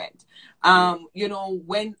compliment. You know,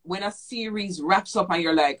 when a series wraps up and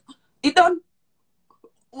you're like, it done?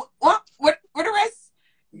 What the rest?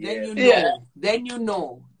 Then you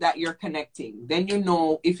know that you're connecting. Then you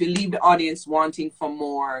know if you leave the audience wanting for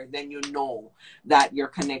more, then you know that you're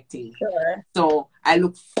connecting. Sure. So I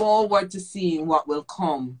look forward to seeing what will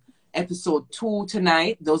come. Episode 2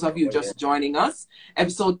 tonight. Those of you just joining us.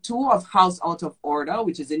 Episode 2 of House Out of Order,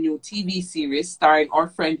 which is a new TV series starring our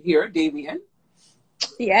friend here, Damian.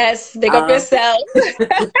 Yes, big up yourself.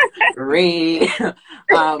 Ray.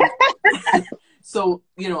 So,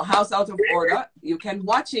 you know, House Out of Order, you can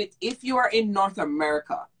watch it if you are in North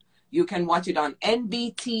America. You can watch it on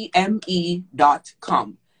nbtme.com.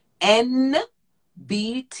 nbtme.com.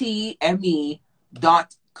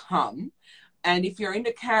 And if you're in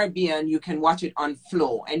the Caribbean, you can watch it on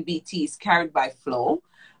Flow. NBT is carried by Flow.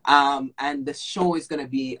 And the show is going to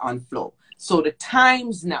be on Flow. So the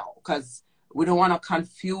times now, because we don't want a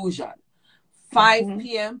confusion. 5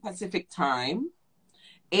 p.m. Pacific time.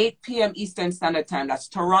 8 p.m. Eastern Standard Time. That's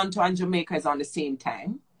Toronto and Jamaica is on the same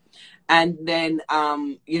time. And then,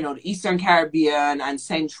 you know, the Eastern Caribbean and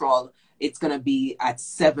Central, it's going to be at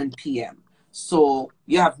 7 p.m. So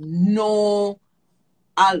you have no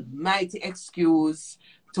almighty excuse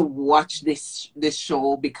to watch this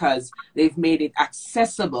show because they've made it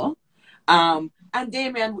accessible. And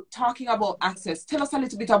Damian, talking about access, tell us a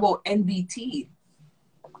little bit about NBT.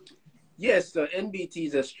 Yes, so NBT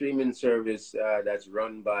is a streaming service that's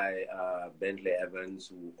run by Bentley Evans,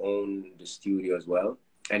 who own the studio as well.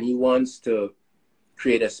 And he wants to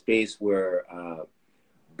create a space where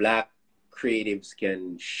Black creatives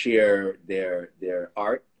can share their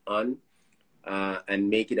art on and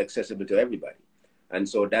make it accessible to everybody. And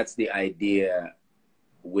so that's the idea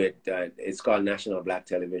with, it's called National Black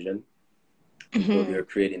Television. So they're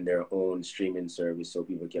creating their own streaming service so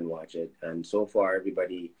people can watch it. And so far,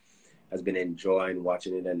 everybody has been enjoying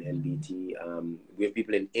watching it on NBT. We have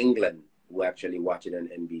people in England who actually watch it on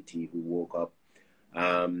NBT who woke up.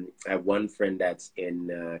 I have one friend that's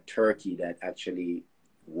in Turkey that actually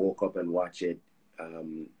woke up and watched it. I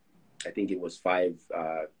think it was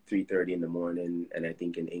 3:30 in the morning, and I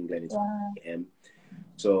think in England it's 5 a.m.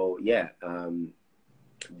 So yeah,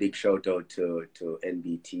 big shout out to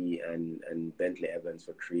NBT and Bentley Evans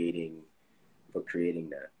for creating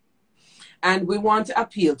that. And we want to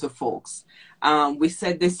appeal to folks. We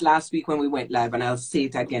said this last week when we went live, and I'll say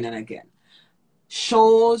it again and again.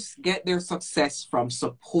 Shows get their success from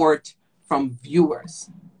support from viewers.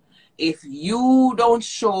 If you don't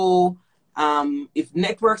show, if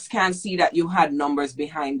networks can't see that you had numbers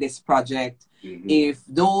behind this project, if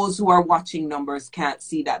those who are watching numbers can't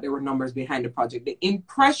see that there were numbers behind the project, the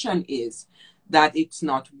impression is that it's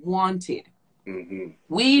not wanted.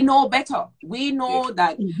 We know better. We know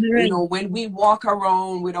that, you know, when we walk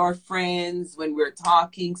around with our friends, when we're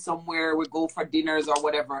talking somewhere, we go for dinners or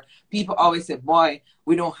whatever, people always say, boy,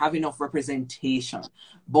 we don't have enough representation.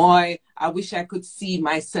 Boy, I wish I could see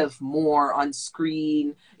myself more on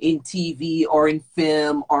screen, in TV or in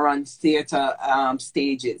film or on theater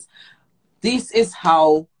stages. This is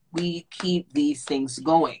how we keep these things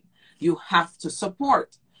going. You have to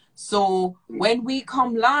support. So when we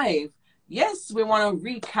come live, yes, we want to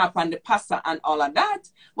recap on the past and all of that,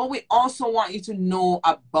 but we also want you to know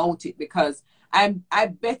about it, because I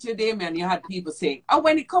bet you, Damian, you had people saying, oh,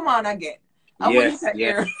 when it come on again. Yes,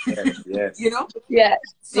 yes. You know? Yes.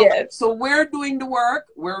 So we're doing the work.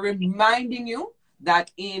 We're reminding you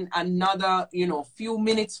that in another, you know, few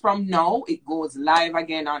minutes from now, it goes live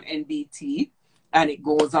again on NBT, and it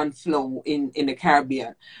goes on Flow in the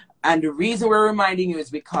Caribbean. And the reason we're reminding you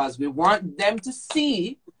is because we want them to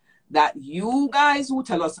see that you guys who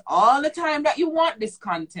tell us all the time that you want this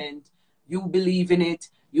content, you believe in it,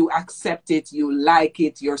 you accept it, you like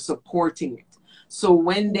it, you're supporting it. So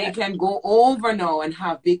when they can go over now and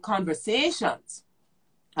have big conversations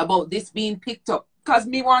about this being picked up, because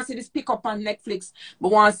me want to see this pick up on Netflix,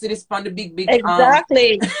 but want to see this on the big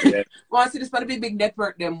exactly. Want to see this on the big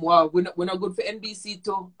network. Them wow, we're not good for NBC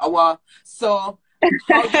too. So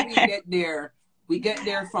how do we get there? We get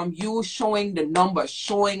there from you showing the numbers,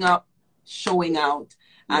 showing up, showing out,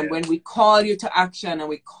 and when we call you to action and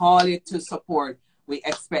we call you to support, we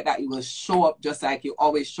expect that you will show up just like you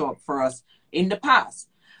always show up for us in the past.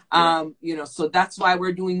 You know, so that's why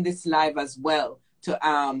we're doing this live as well, to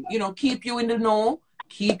you know, keep you in the know,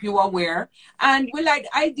 keep you aware, and we like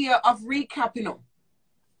the idea of recapping them.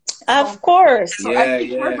 Of course. So I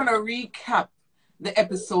think we're gonna recap the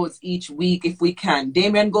episodes each week if we can.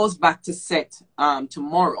 Damian goes back to set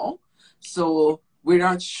tomorrow, so we're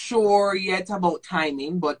not sure yet about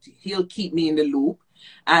timing, but he'll keep me in the loop.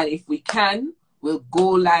 And if we can, we'll go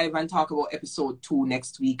live and talk about episode 2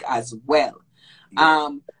 next week as well.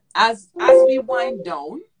 As we wind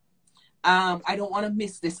down, I don't want to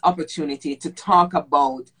miss this opportunity to talk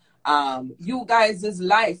about you guys'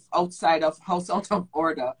 life outside of House Out of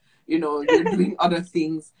Order. You know, you're doing other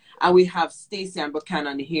things. And we have StacyAnn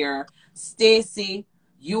Buchanan here. Stacy,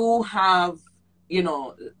 you have, you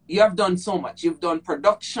know, you have done so much. You've done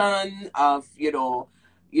production of, you know,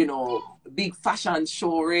 big fashion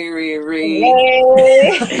show, Ray.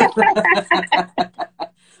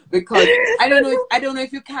 Because I don't know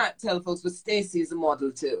if you can't tell folks, but Stacy is a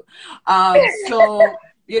model too. So,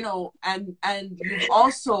 you know, and you've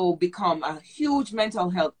also become a huge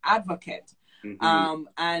mental health advocate.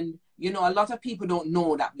 And you know, a lot of people don't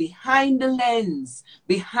know that behind the lens,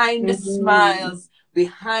 behind the smiles,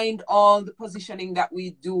 behind all the positioning that we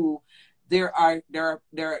do, there are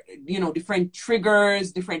you know, different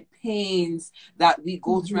triggers, different pains that we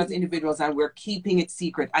go through as individuals, and we're keeping it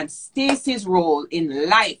secret. And Stacy's role in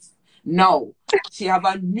life now, she have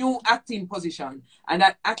a new acting position, and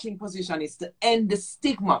that acting position is to end the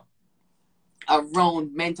stigma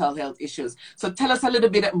around mental health issues. So tell us a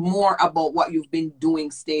little bit more about what you've been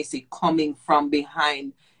doing, Stacy, coming from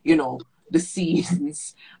behind, you know, the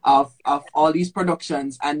scenes of all these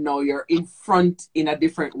productions, and now you're in front in a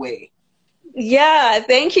different way. Yeah,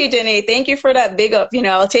 thank you, Jenny. Thank you for that big up. You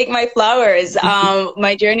know, I'll take my flowers.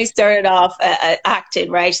 My journey started off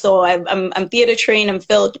acting, right? So I'm theater trained,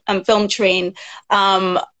 I'm film trained.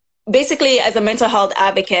 Basically, as a mental health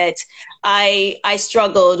advocate, I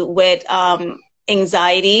struggled with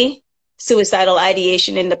anxiety, suicidal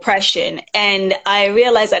ideation, and depression. And I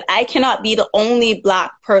realized that I cannot be the only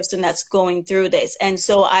Black person that's going through this. And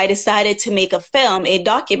so I decided to make a film, a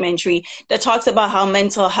documentary that talks about how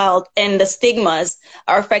mental health and the stigmas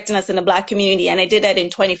are affecting us in the Black community. And I did that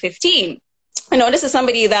in 2015. You know, this is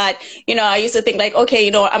somebody that, you know, I used to think like, okay,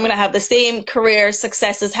 you know, I'm going to have the same career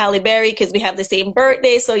success as Halle Berry because we have the same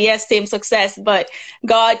birthday. So yes, same success, but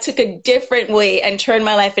God took a different way and turned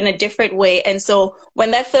my life in a different way. And so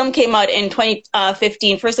when that film came out in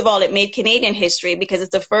 2015, first of all, it made Canadian history because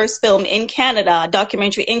it's the first film in Canada, a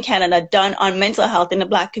documentary in Canada done on mental health in the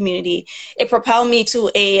Black community. It propelled me to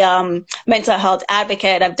a mental health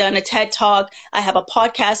advocate. I've done a TED Talk. I have a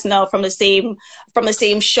podcast now from the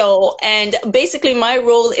same show. And basically my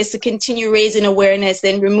role is to continue raising awareness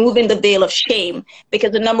and removing the veil of shame,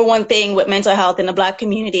 because the number one thing with mental health in the Black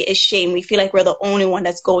community is shame. We feel like we're the only one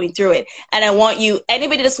that's going through it. And I want you,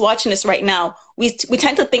 anybody that's watching this right now, we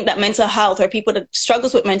tend to think that mental health, or people that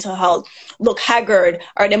struggles with mental health, look haggard,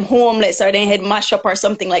 or them homeless, or they head mashed up or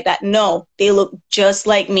something like that. No, they look just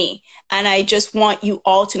like me. And I just want you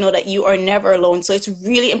all to know that you are never alone. So it's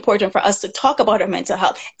really important for us to talk about our mental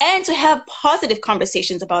health and to have positive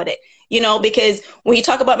conversations about it, you know, because when you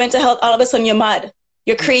talk about mental health, all of a sudden you're mad,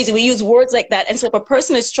 you're crazy. We use words like that. And so if a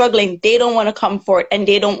person is struggling, they don't want to come forward and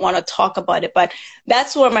they don't want to talk about it. But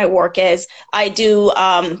that's where my work is. I do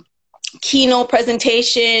keynote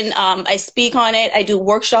presentation. I speak on it. I do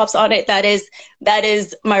workshops on it. That is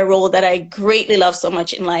my role that I greatly love so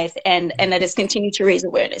much in life. And that is continue to raise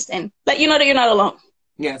awareness and let you know that you're not alone.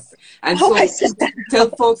 Yes. And so tell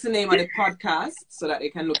folks the name of the podcast so that they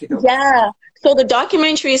can look it up. Yeah. So the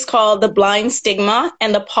documentary is called The Blind Stigma,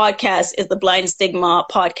 and the podcast is The Blind Stigma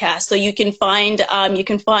Podcast. So you can find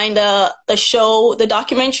the show, the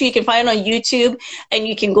documentary, you can find it on YouTube, and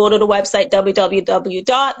you can go to the website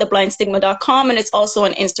www.theblindstigma.com, and it's also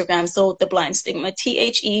on Instagram. So The Blind Stigma,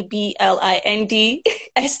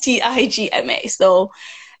 TheBlindstigma. So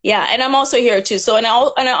yeah, and I'm also here too. So and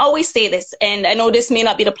I always say this, and I know this may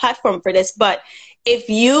not be the platform for this, but if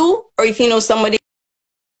you know somebody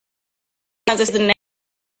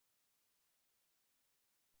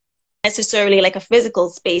necessarily like a physical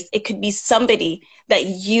space, it could be somebody that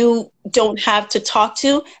you don't have to talk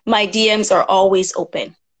to. My DMs are always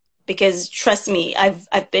open, because trust me, I've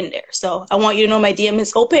been there. So I want you to know my DM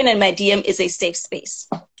is open, and my DM is a safe space.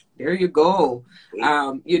 There you go.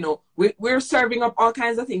 You know, we're serving up all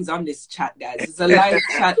kinds of things on this chat, guys. It's a live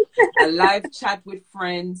chat, with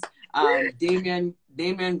friends.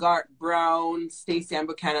 Damian Brown, StacyAnn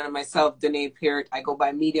Buchanan, and myself, Danae Peart. I go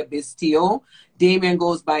by Media Biz TO. Damian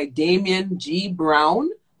goes by Damian G. Brown.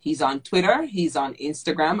 He's on Twitter. He's on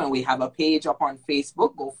Instagram, and we have a page up on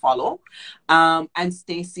Facebook. Go follow. And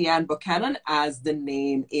StacyAnn Buchanan, as the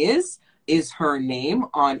name is her name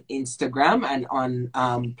on Instagram and on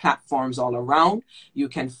platforms all around. You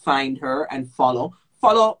can find her and follow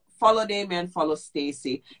Damian, follow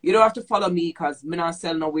Stacy. You don't have to follow me because I'm not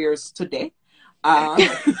selling no wares today. Follow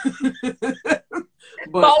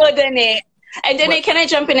Danae. And Danae, can I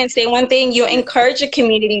jump in and say one thing? You encourage the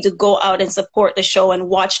community to go out and support the show and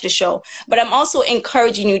watch the show. But I'm also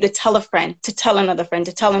encouraging you to tell a friend, to tell another friend,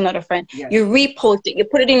 to tell another friend. Yes. You repost it. You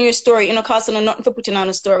put it in your story. You know, costing nothing for putting on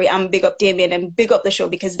a story. I'm big up Damian and big up the show,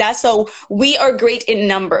 because that's how we are great in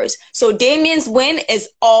numbers. So Damian's win is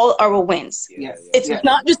all our wins. Yes. It's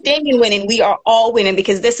not just Damian winning. We are all winning,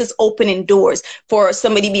 because this is opening doors for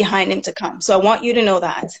somebody behind him to come. So I want you to know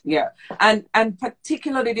that. Yeah. And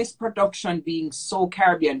particularly this production being so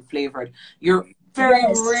Caribbean flavored, you're very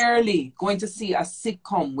rarely going to see a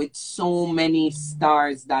sitcom with so many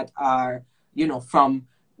stars that are, you know, from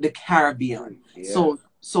the Caribbean. Yeah.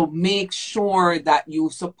 So make sure that you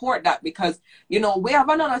support that, because, you know, we have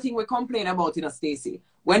another thing we complain about, you know, Stacy.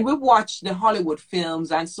 When we watch the Hollywood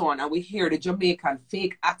films and so on, and we hear the Jamaican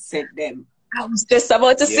fake accent them. I was just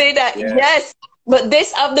about to say that. Yeah. Yes. But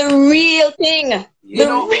this of the real thing. You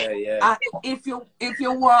know, if you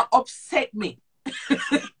want to upset me,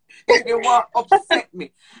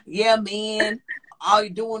 yeah, man, how you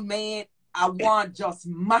doing, man? I want just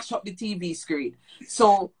mash up the TV screen.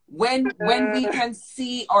 So when we can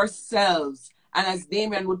see ourselves, and as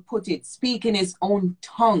Damian would put it, speak in his own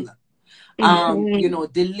tongue, you know,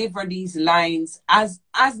 deliver these lines as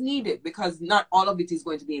needed, because not all of it is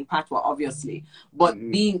going to be in patois, obviously, but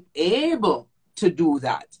being able to do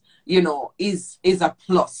that, you know, is a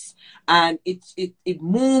plus, and it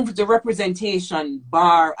moves the representation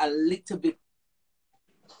bar a little bit.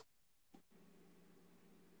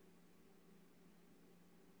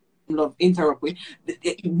 Interrupt me.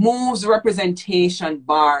 It moves the representation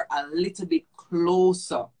bar a little bit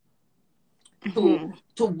closer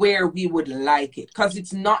to where we would like it, because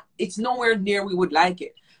it's nowhere near we would like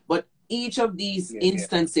it, but each of these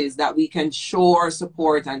instances that we can show our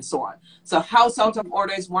support and so on. So House Out of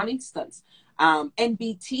Order is one instance.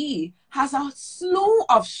 NBT has a slew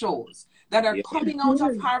of shows that are coming out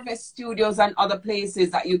of Harvest Studios and other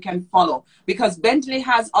places that you can follow, because Bentley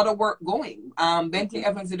has other work going. Bentley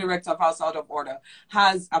Evans, the director of House Out of Order,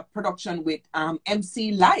 has a production with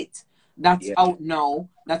MC Light that's out now,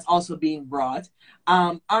 that's also being brought.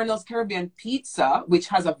 Arnold's Caribbean Pizza, which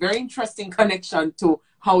has a very interesting connection to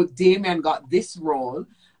how Damian got this role,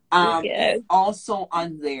 is also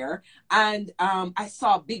on there. And I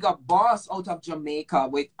saw Big Up Boss out of Jamaica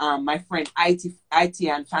with my friend IT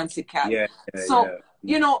and Fancy Cat.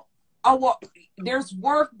 You know, there's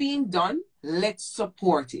work being done. Let's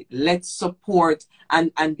support it. Let's support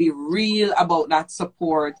and be real about that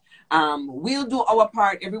support. We'll do our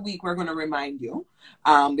part every week. We're going to remind you.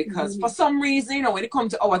 Because for some reason, you know, when it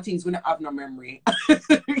comes to our things, we don't have no memory.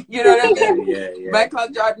 You know what I mean? Yeah. Michael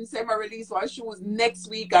Jordan said my release our shoes next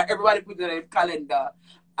week, and everybody put it in the calendar.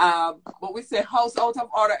 But we say house out of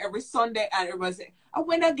order every Sunday, and everybody say, I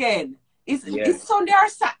win again. It's Sunday or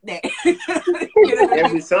Saturday. You know,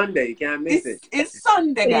 every Sunday, you can't miss it. It's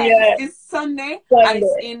Sunday, guys. Yeah. It's Sunday, and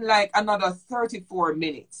it's in like another 34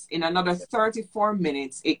 minutes. In another 34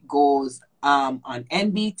 minutes, it goes on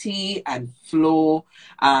NBT and Flow,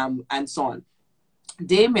 and so on.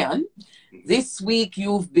 Damian, this week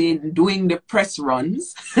you've been doing the press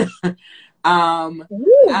runs. And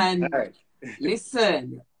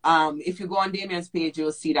listen, if you go on Damian's page,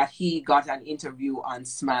 you'll see that he got an interview on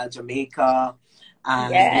Smile Jamaica,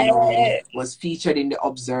 and you know, was featured in the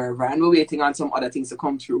Observer, and we're waiting on some other things to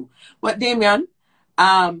come through. But Damian,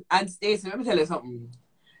 and Stacey, let me tell you something.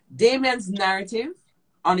 Damian's narrative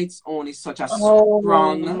on its own is such a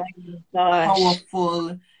strong,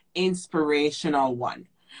 powerful, inspirational one.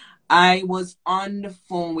 I was on the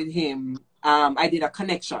phone with him. I did a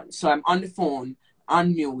connection, so I'm on the phone,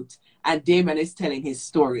 on mute, and Damian is telling his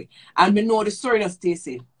story. And me know the story now,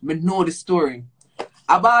 Stacey. Me know the story.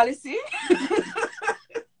 Abali, see?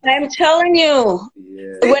 I'm telling you.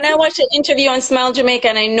 Yeah. When I watched the interview on Smile Jamaica,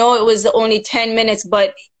 and I know it was only 10 minutes,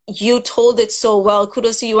 but you told it so well.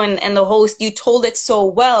 Kudos to you and the host. You told it so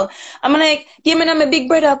well. I'm like, yeah, man, I'm a big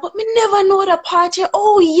brother, but me never know that part here.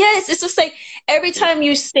 Oh, yes. It's just like every time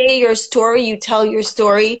you say your story, you tell your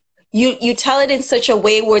story, you tell it in such a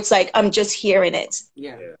way where it's like, I'm just hearing it.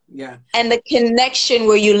 Yeah. And the connection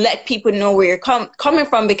where you let people know where you're coming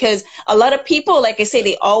from, because a lot of people, like I say,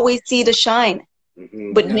 they always see the shine.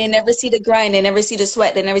 But they never see the grind, they never see the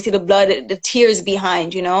sweat, they never see the blood, the tears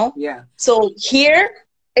behind, you know? Yeah. So here,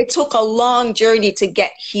 it took a long journey to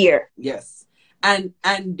get here. Yes. And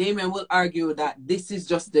Damian will argue that this is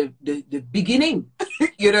just the beginning.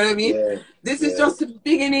 You know what I mean? Yeah. This is just the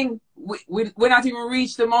beginning. We're not even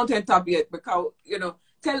reached the mountaintop yet, because, you know,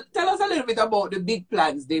 tell us a little bit about the big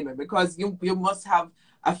plans, Damian, because you must have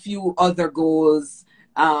a few other goals,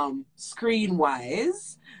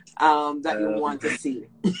 screen-wise, that you want to see.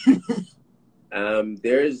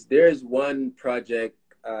 There's one project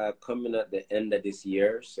coming at the end of this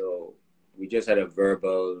year, so we just had a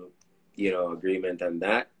verbal, you know, agreement on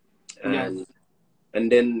that, and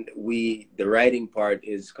then the writing part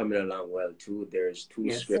is coming along well too. There's two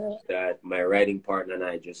scripts that my writing partner and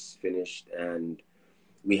I just finished, and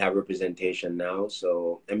we have representation now.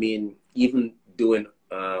 So I mean, even doing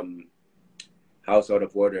House Out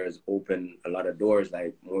of Order has opened a lot of doors.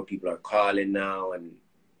 Like more people are calling now, and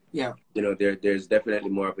you know, there's definitely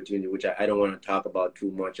more opportunity, which I don't want to talk about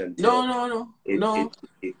too much until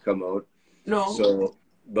it come out. So,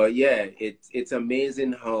 but yeah, it's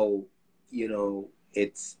amazing how, you know,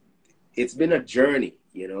 it's been a journey,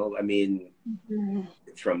 you know. I mean,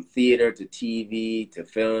 from theater to TV to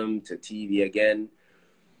film to TV again,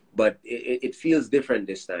 but it feels different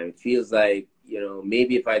this time. It feels like, you know,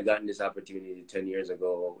 maybe if I'd gotten this opportunity 10 years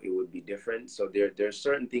ago, it would be different. So there's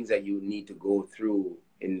certain things that you need to go through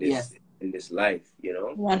in this life, you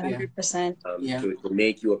know, 100%. To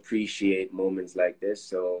make you appreciate moments like this.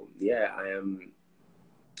 So yeah,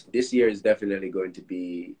 this year is definitely going to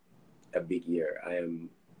be a big year.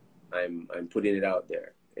 I'm putting it out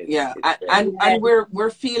there. And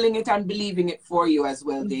we're feeling it and believing it for you as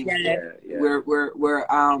well, David. We're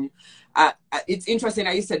it's interesting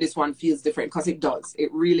that you said this one feels different, because it does.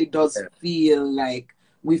 It really does feel like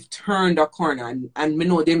we've turned a corner, and we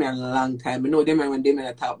know Damian a long time. We know Damian when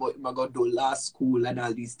Damian talk about him go do law school and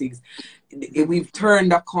all these things. We've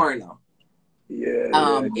turned a corner.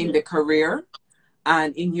 In the career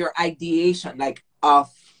and in your ideation, like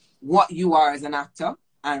of what you are as an actor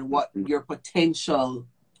and what your potential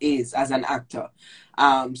is as an actor.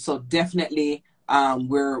 So definitely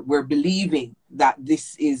we're believing that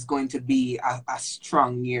this is going to be a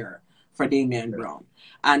strong year for Damian Brown.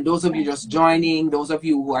 And those of you just joining, those of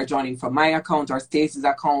you who are joining from my account or Stacey's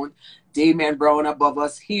account, Damian Brown above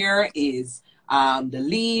us here is the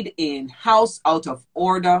lead in House Out of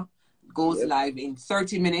Order. Goes live in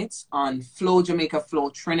 30 minutes on Flow Jamaica, Flow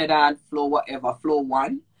Trinidad, Flow whatever, Flow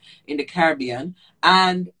 1 in the Caribbean,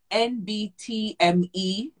 and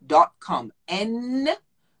nbtme.com.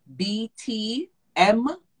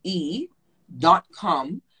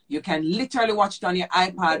 nbtme.com. You can literally watch it on your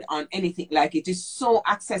iPad, on anything. Like, it is so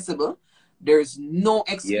accessible. There's no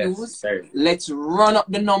excuse. Let's run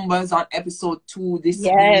up the numbers on episode 2 this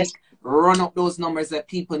week. run up those numbers, let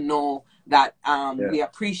people know that we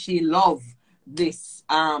appreciate, love this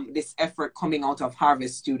this effort coming out of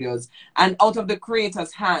Harvest Studios and out of the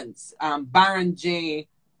creators' hands. Baron J.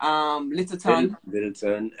 Littleton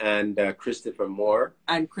and Christopher Moore.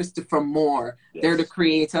 Yes. They're the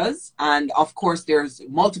creators, and of course there's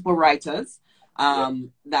multiple writers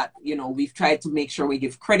that, you know, we've tried to make sure we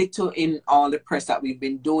give credit to in all the press that we've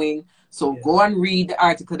been doing. So go and read the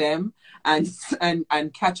article them and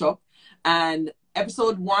catch up. And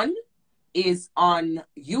episode 1 is on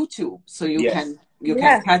YouTube, so you can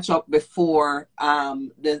catch up before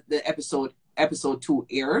the episode 2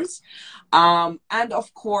 airs. And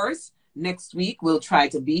of course, next week we'll try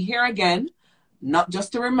to be here again, not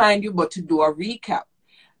just to remind you, but to do a recap.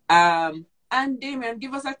 And Damian,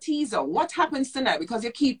 give us a teaser. What happens tonight? Because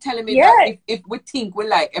you keep telling me that if we think we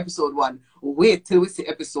like episode 1, wait till we see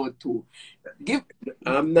episode 2.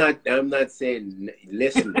 I'm not saying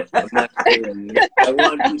listen. I'm not saying. I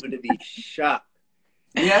want people to be shocked.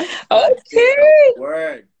 Yeah. Okay.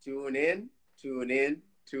 Word. Tune in.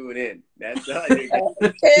 That's all.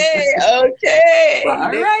 Okay.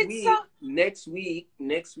 But next week,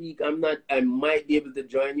 I might be able to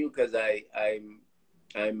join you because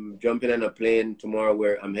I'm jumping on a plane tomorrow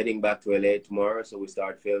where I'm heading back to LA tomorrow, so we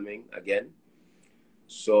start filming again.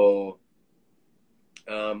 So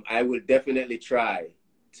I will definitely try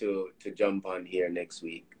to jump on here next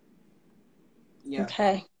week. Yeah.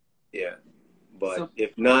 Okay. Yeah. But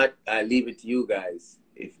if not, I leave it to you guys.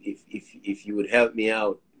 If you would help me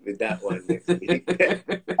out with that one next week.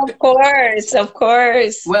 Of course.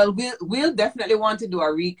 Well, we'll definitely want to do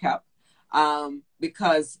a recap.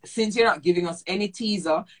 Because since you're not giving us any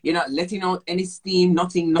teaser, you're not letting out any steam,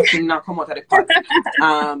 nothing not come out of the pot.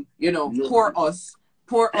 You know, pour us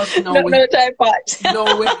now. No time pot.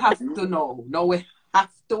 No, we have to know. No, we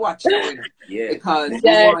have to watch it. Yeah. Because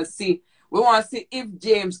we want to see if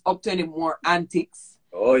James up to any more antics.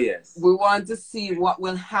 Oh yes. We want to see what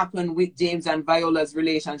will happen with James and Viola's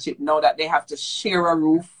relationship now that they have to share a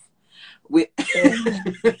roof. We have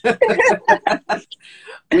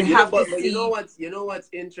to see. You know what's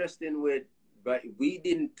interesting with, but we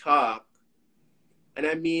didn't talk, and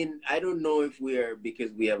I mean, I don't know if we're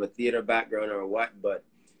because we have a theater background or what, but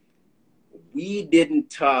we didn't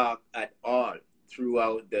talk at all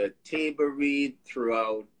throughout the table read,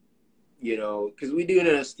 throughout, you know, because we do it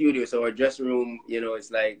in a studio, so our dressing room, you know,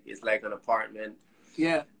 it's like an apartment.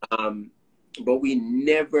 Yeah. But we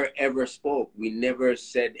never ever spoke. We never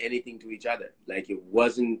said anything to each other. Like it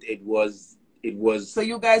was. So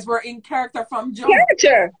you guys were in character from jump.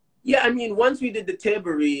 Character. Yeah, I mean, once we did the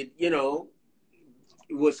table read, you know,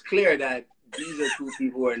 it was clear that these are two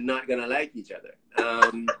people who are not gonna like each other.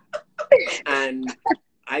 And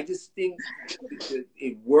I just think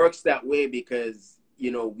it works that way because,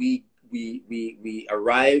 you know, we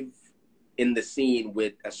arrive in the scene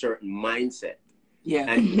with a certain mindset.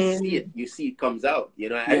 Yeah. And you see it comes out. You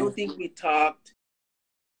know, I don't think we talked.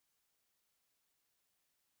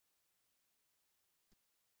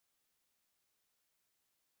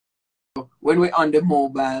 When we're on the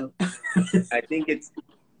mobile. I think it's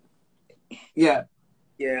I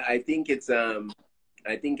think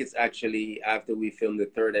it's actually after we filmed the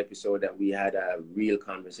 3rd episode that we had a real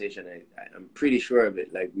conversation. I'm pretty sure of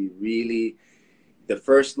it. Like the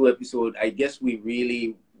first 2 episodes, I guess we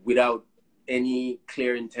really, without any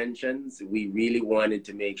clear intentions, we really wanted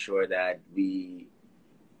to make sure that we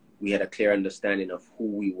had a clear understanding of who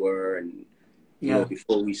we were and you know,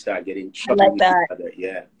 before we start getting chubby with each other.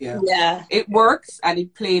 Yeah. It works and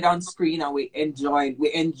it played on screen and we enjoyed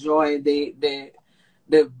the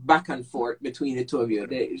back and forth between the two of you.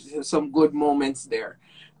 There's some good moments there.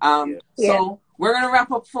 So we're gonna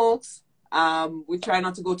wrap up, folks. We try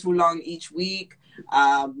not to go too long each week.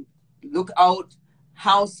 Look out,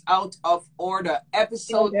 House Out of Order,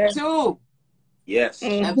 episode 2. Yes.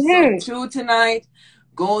 Episode 2 tonight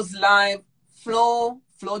goes live. Flow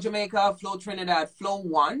Jamaica, Flow Trinidad, Flow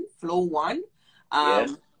 1.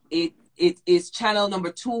 It is channel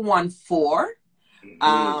number 214.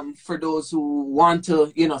 For those who want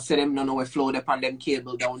to, you know, say them no where Flow up on them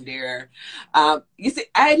cable down there. You see,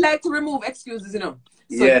 I like to remove excuses, you know.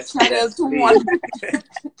 So yes, channel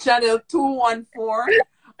 214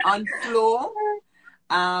 on Flow.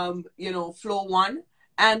 You know, Flow 1.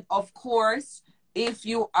 And of course, if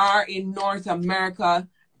you are in North America,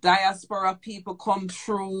 diaspora people come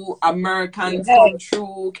through, Americans come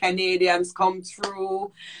through, Canadians come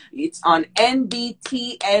through. It's on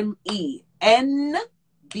NBTME,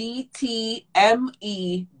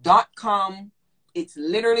 NBTME.com. It's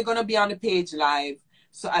literally going to be on the page live.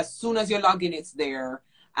 So as soon as you log in, it's there.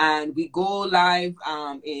 and we go live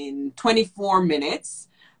in 24 minutes.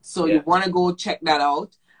 So Yeah. you want to go check that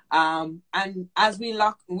out. And as we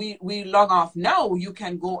log off now, you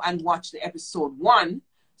can go and watch the episode 1.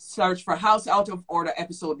 Search for House Out of Order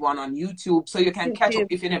episode 1 on YouTube, so you can catch up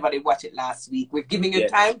if you never did watch it last week. We're giving you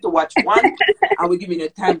time to watch 1, and we're giving you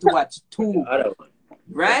time to watch 2.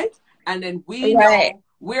 Right? And then we know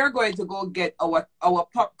we're going to go get our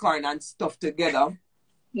popcorn and stuff together.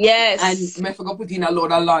 Yes. And I forgot put in a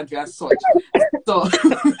load of laundry and such. So,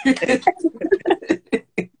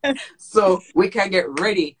 so we can get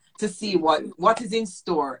ready to see what is in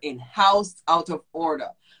store in House Out of Order.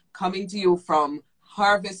 Coming to you from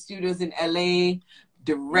Harvest Studios in LA,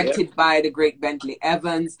 directed by the great Bentley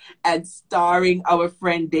Evans, and starring our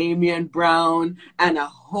friend Damian Brown and a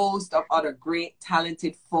host of other great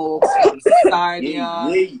talented folks from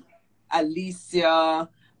Sardia, Alicia,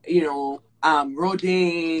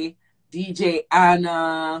 Rode, DJ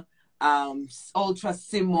Anna, Ultra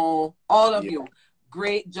Simo, all of you.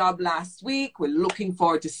 Great job last week. We're looking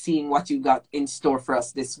forward to seeing what you got in store for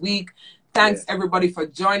us this week. Thanks everybody for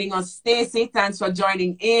joining us. Stacy, thanks for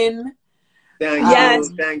joining in.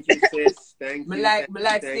 Thank you, sis. Thank you. I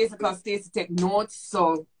like Stacy because Stacy take notes,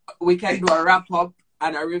 so we can do a wrap up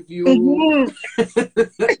and a review.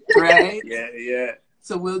 Right? Yeah.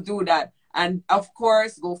 So we'll do that. And of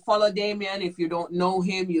course, go follow Damian. If you don't know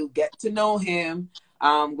him, you'll get to know him.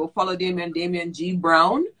 Go follow Damian G.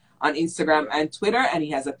 Brown on Instagram and Twitter, and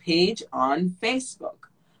he has a page on Facebook.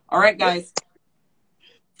 All right, guys.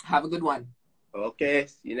 Have a good one. Okay.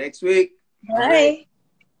 See you next week. Bye.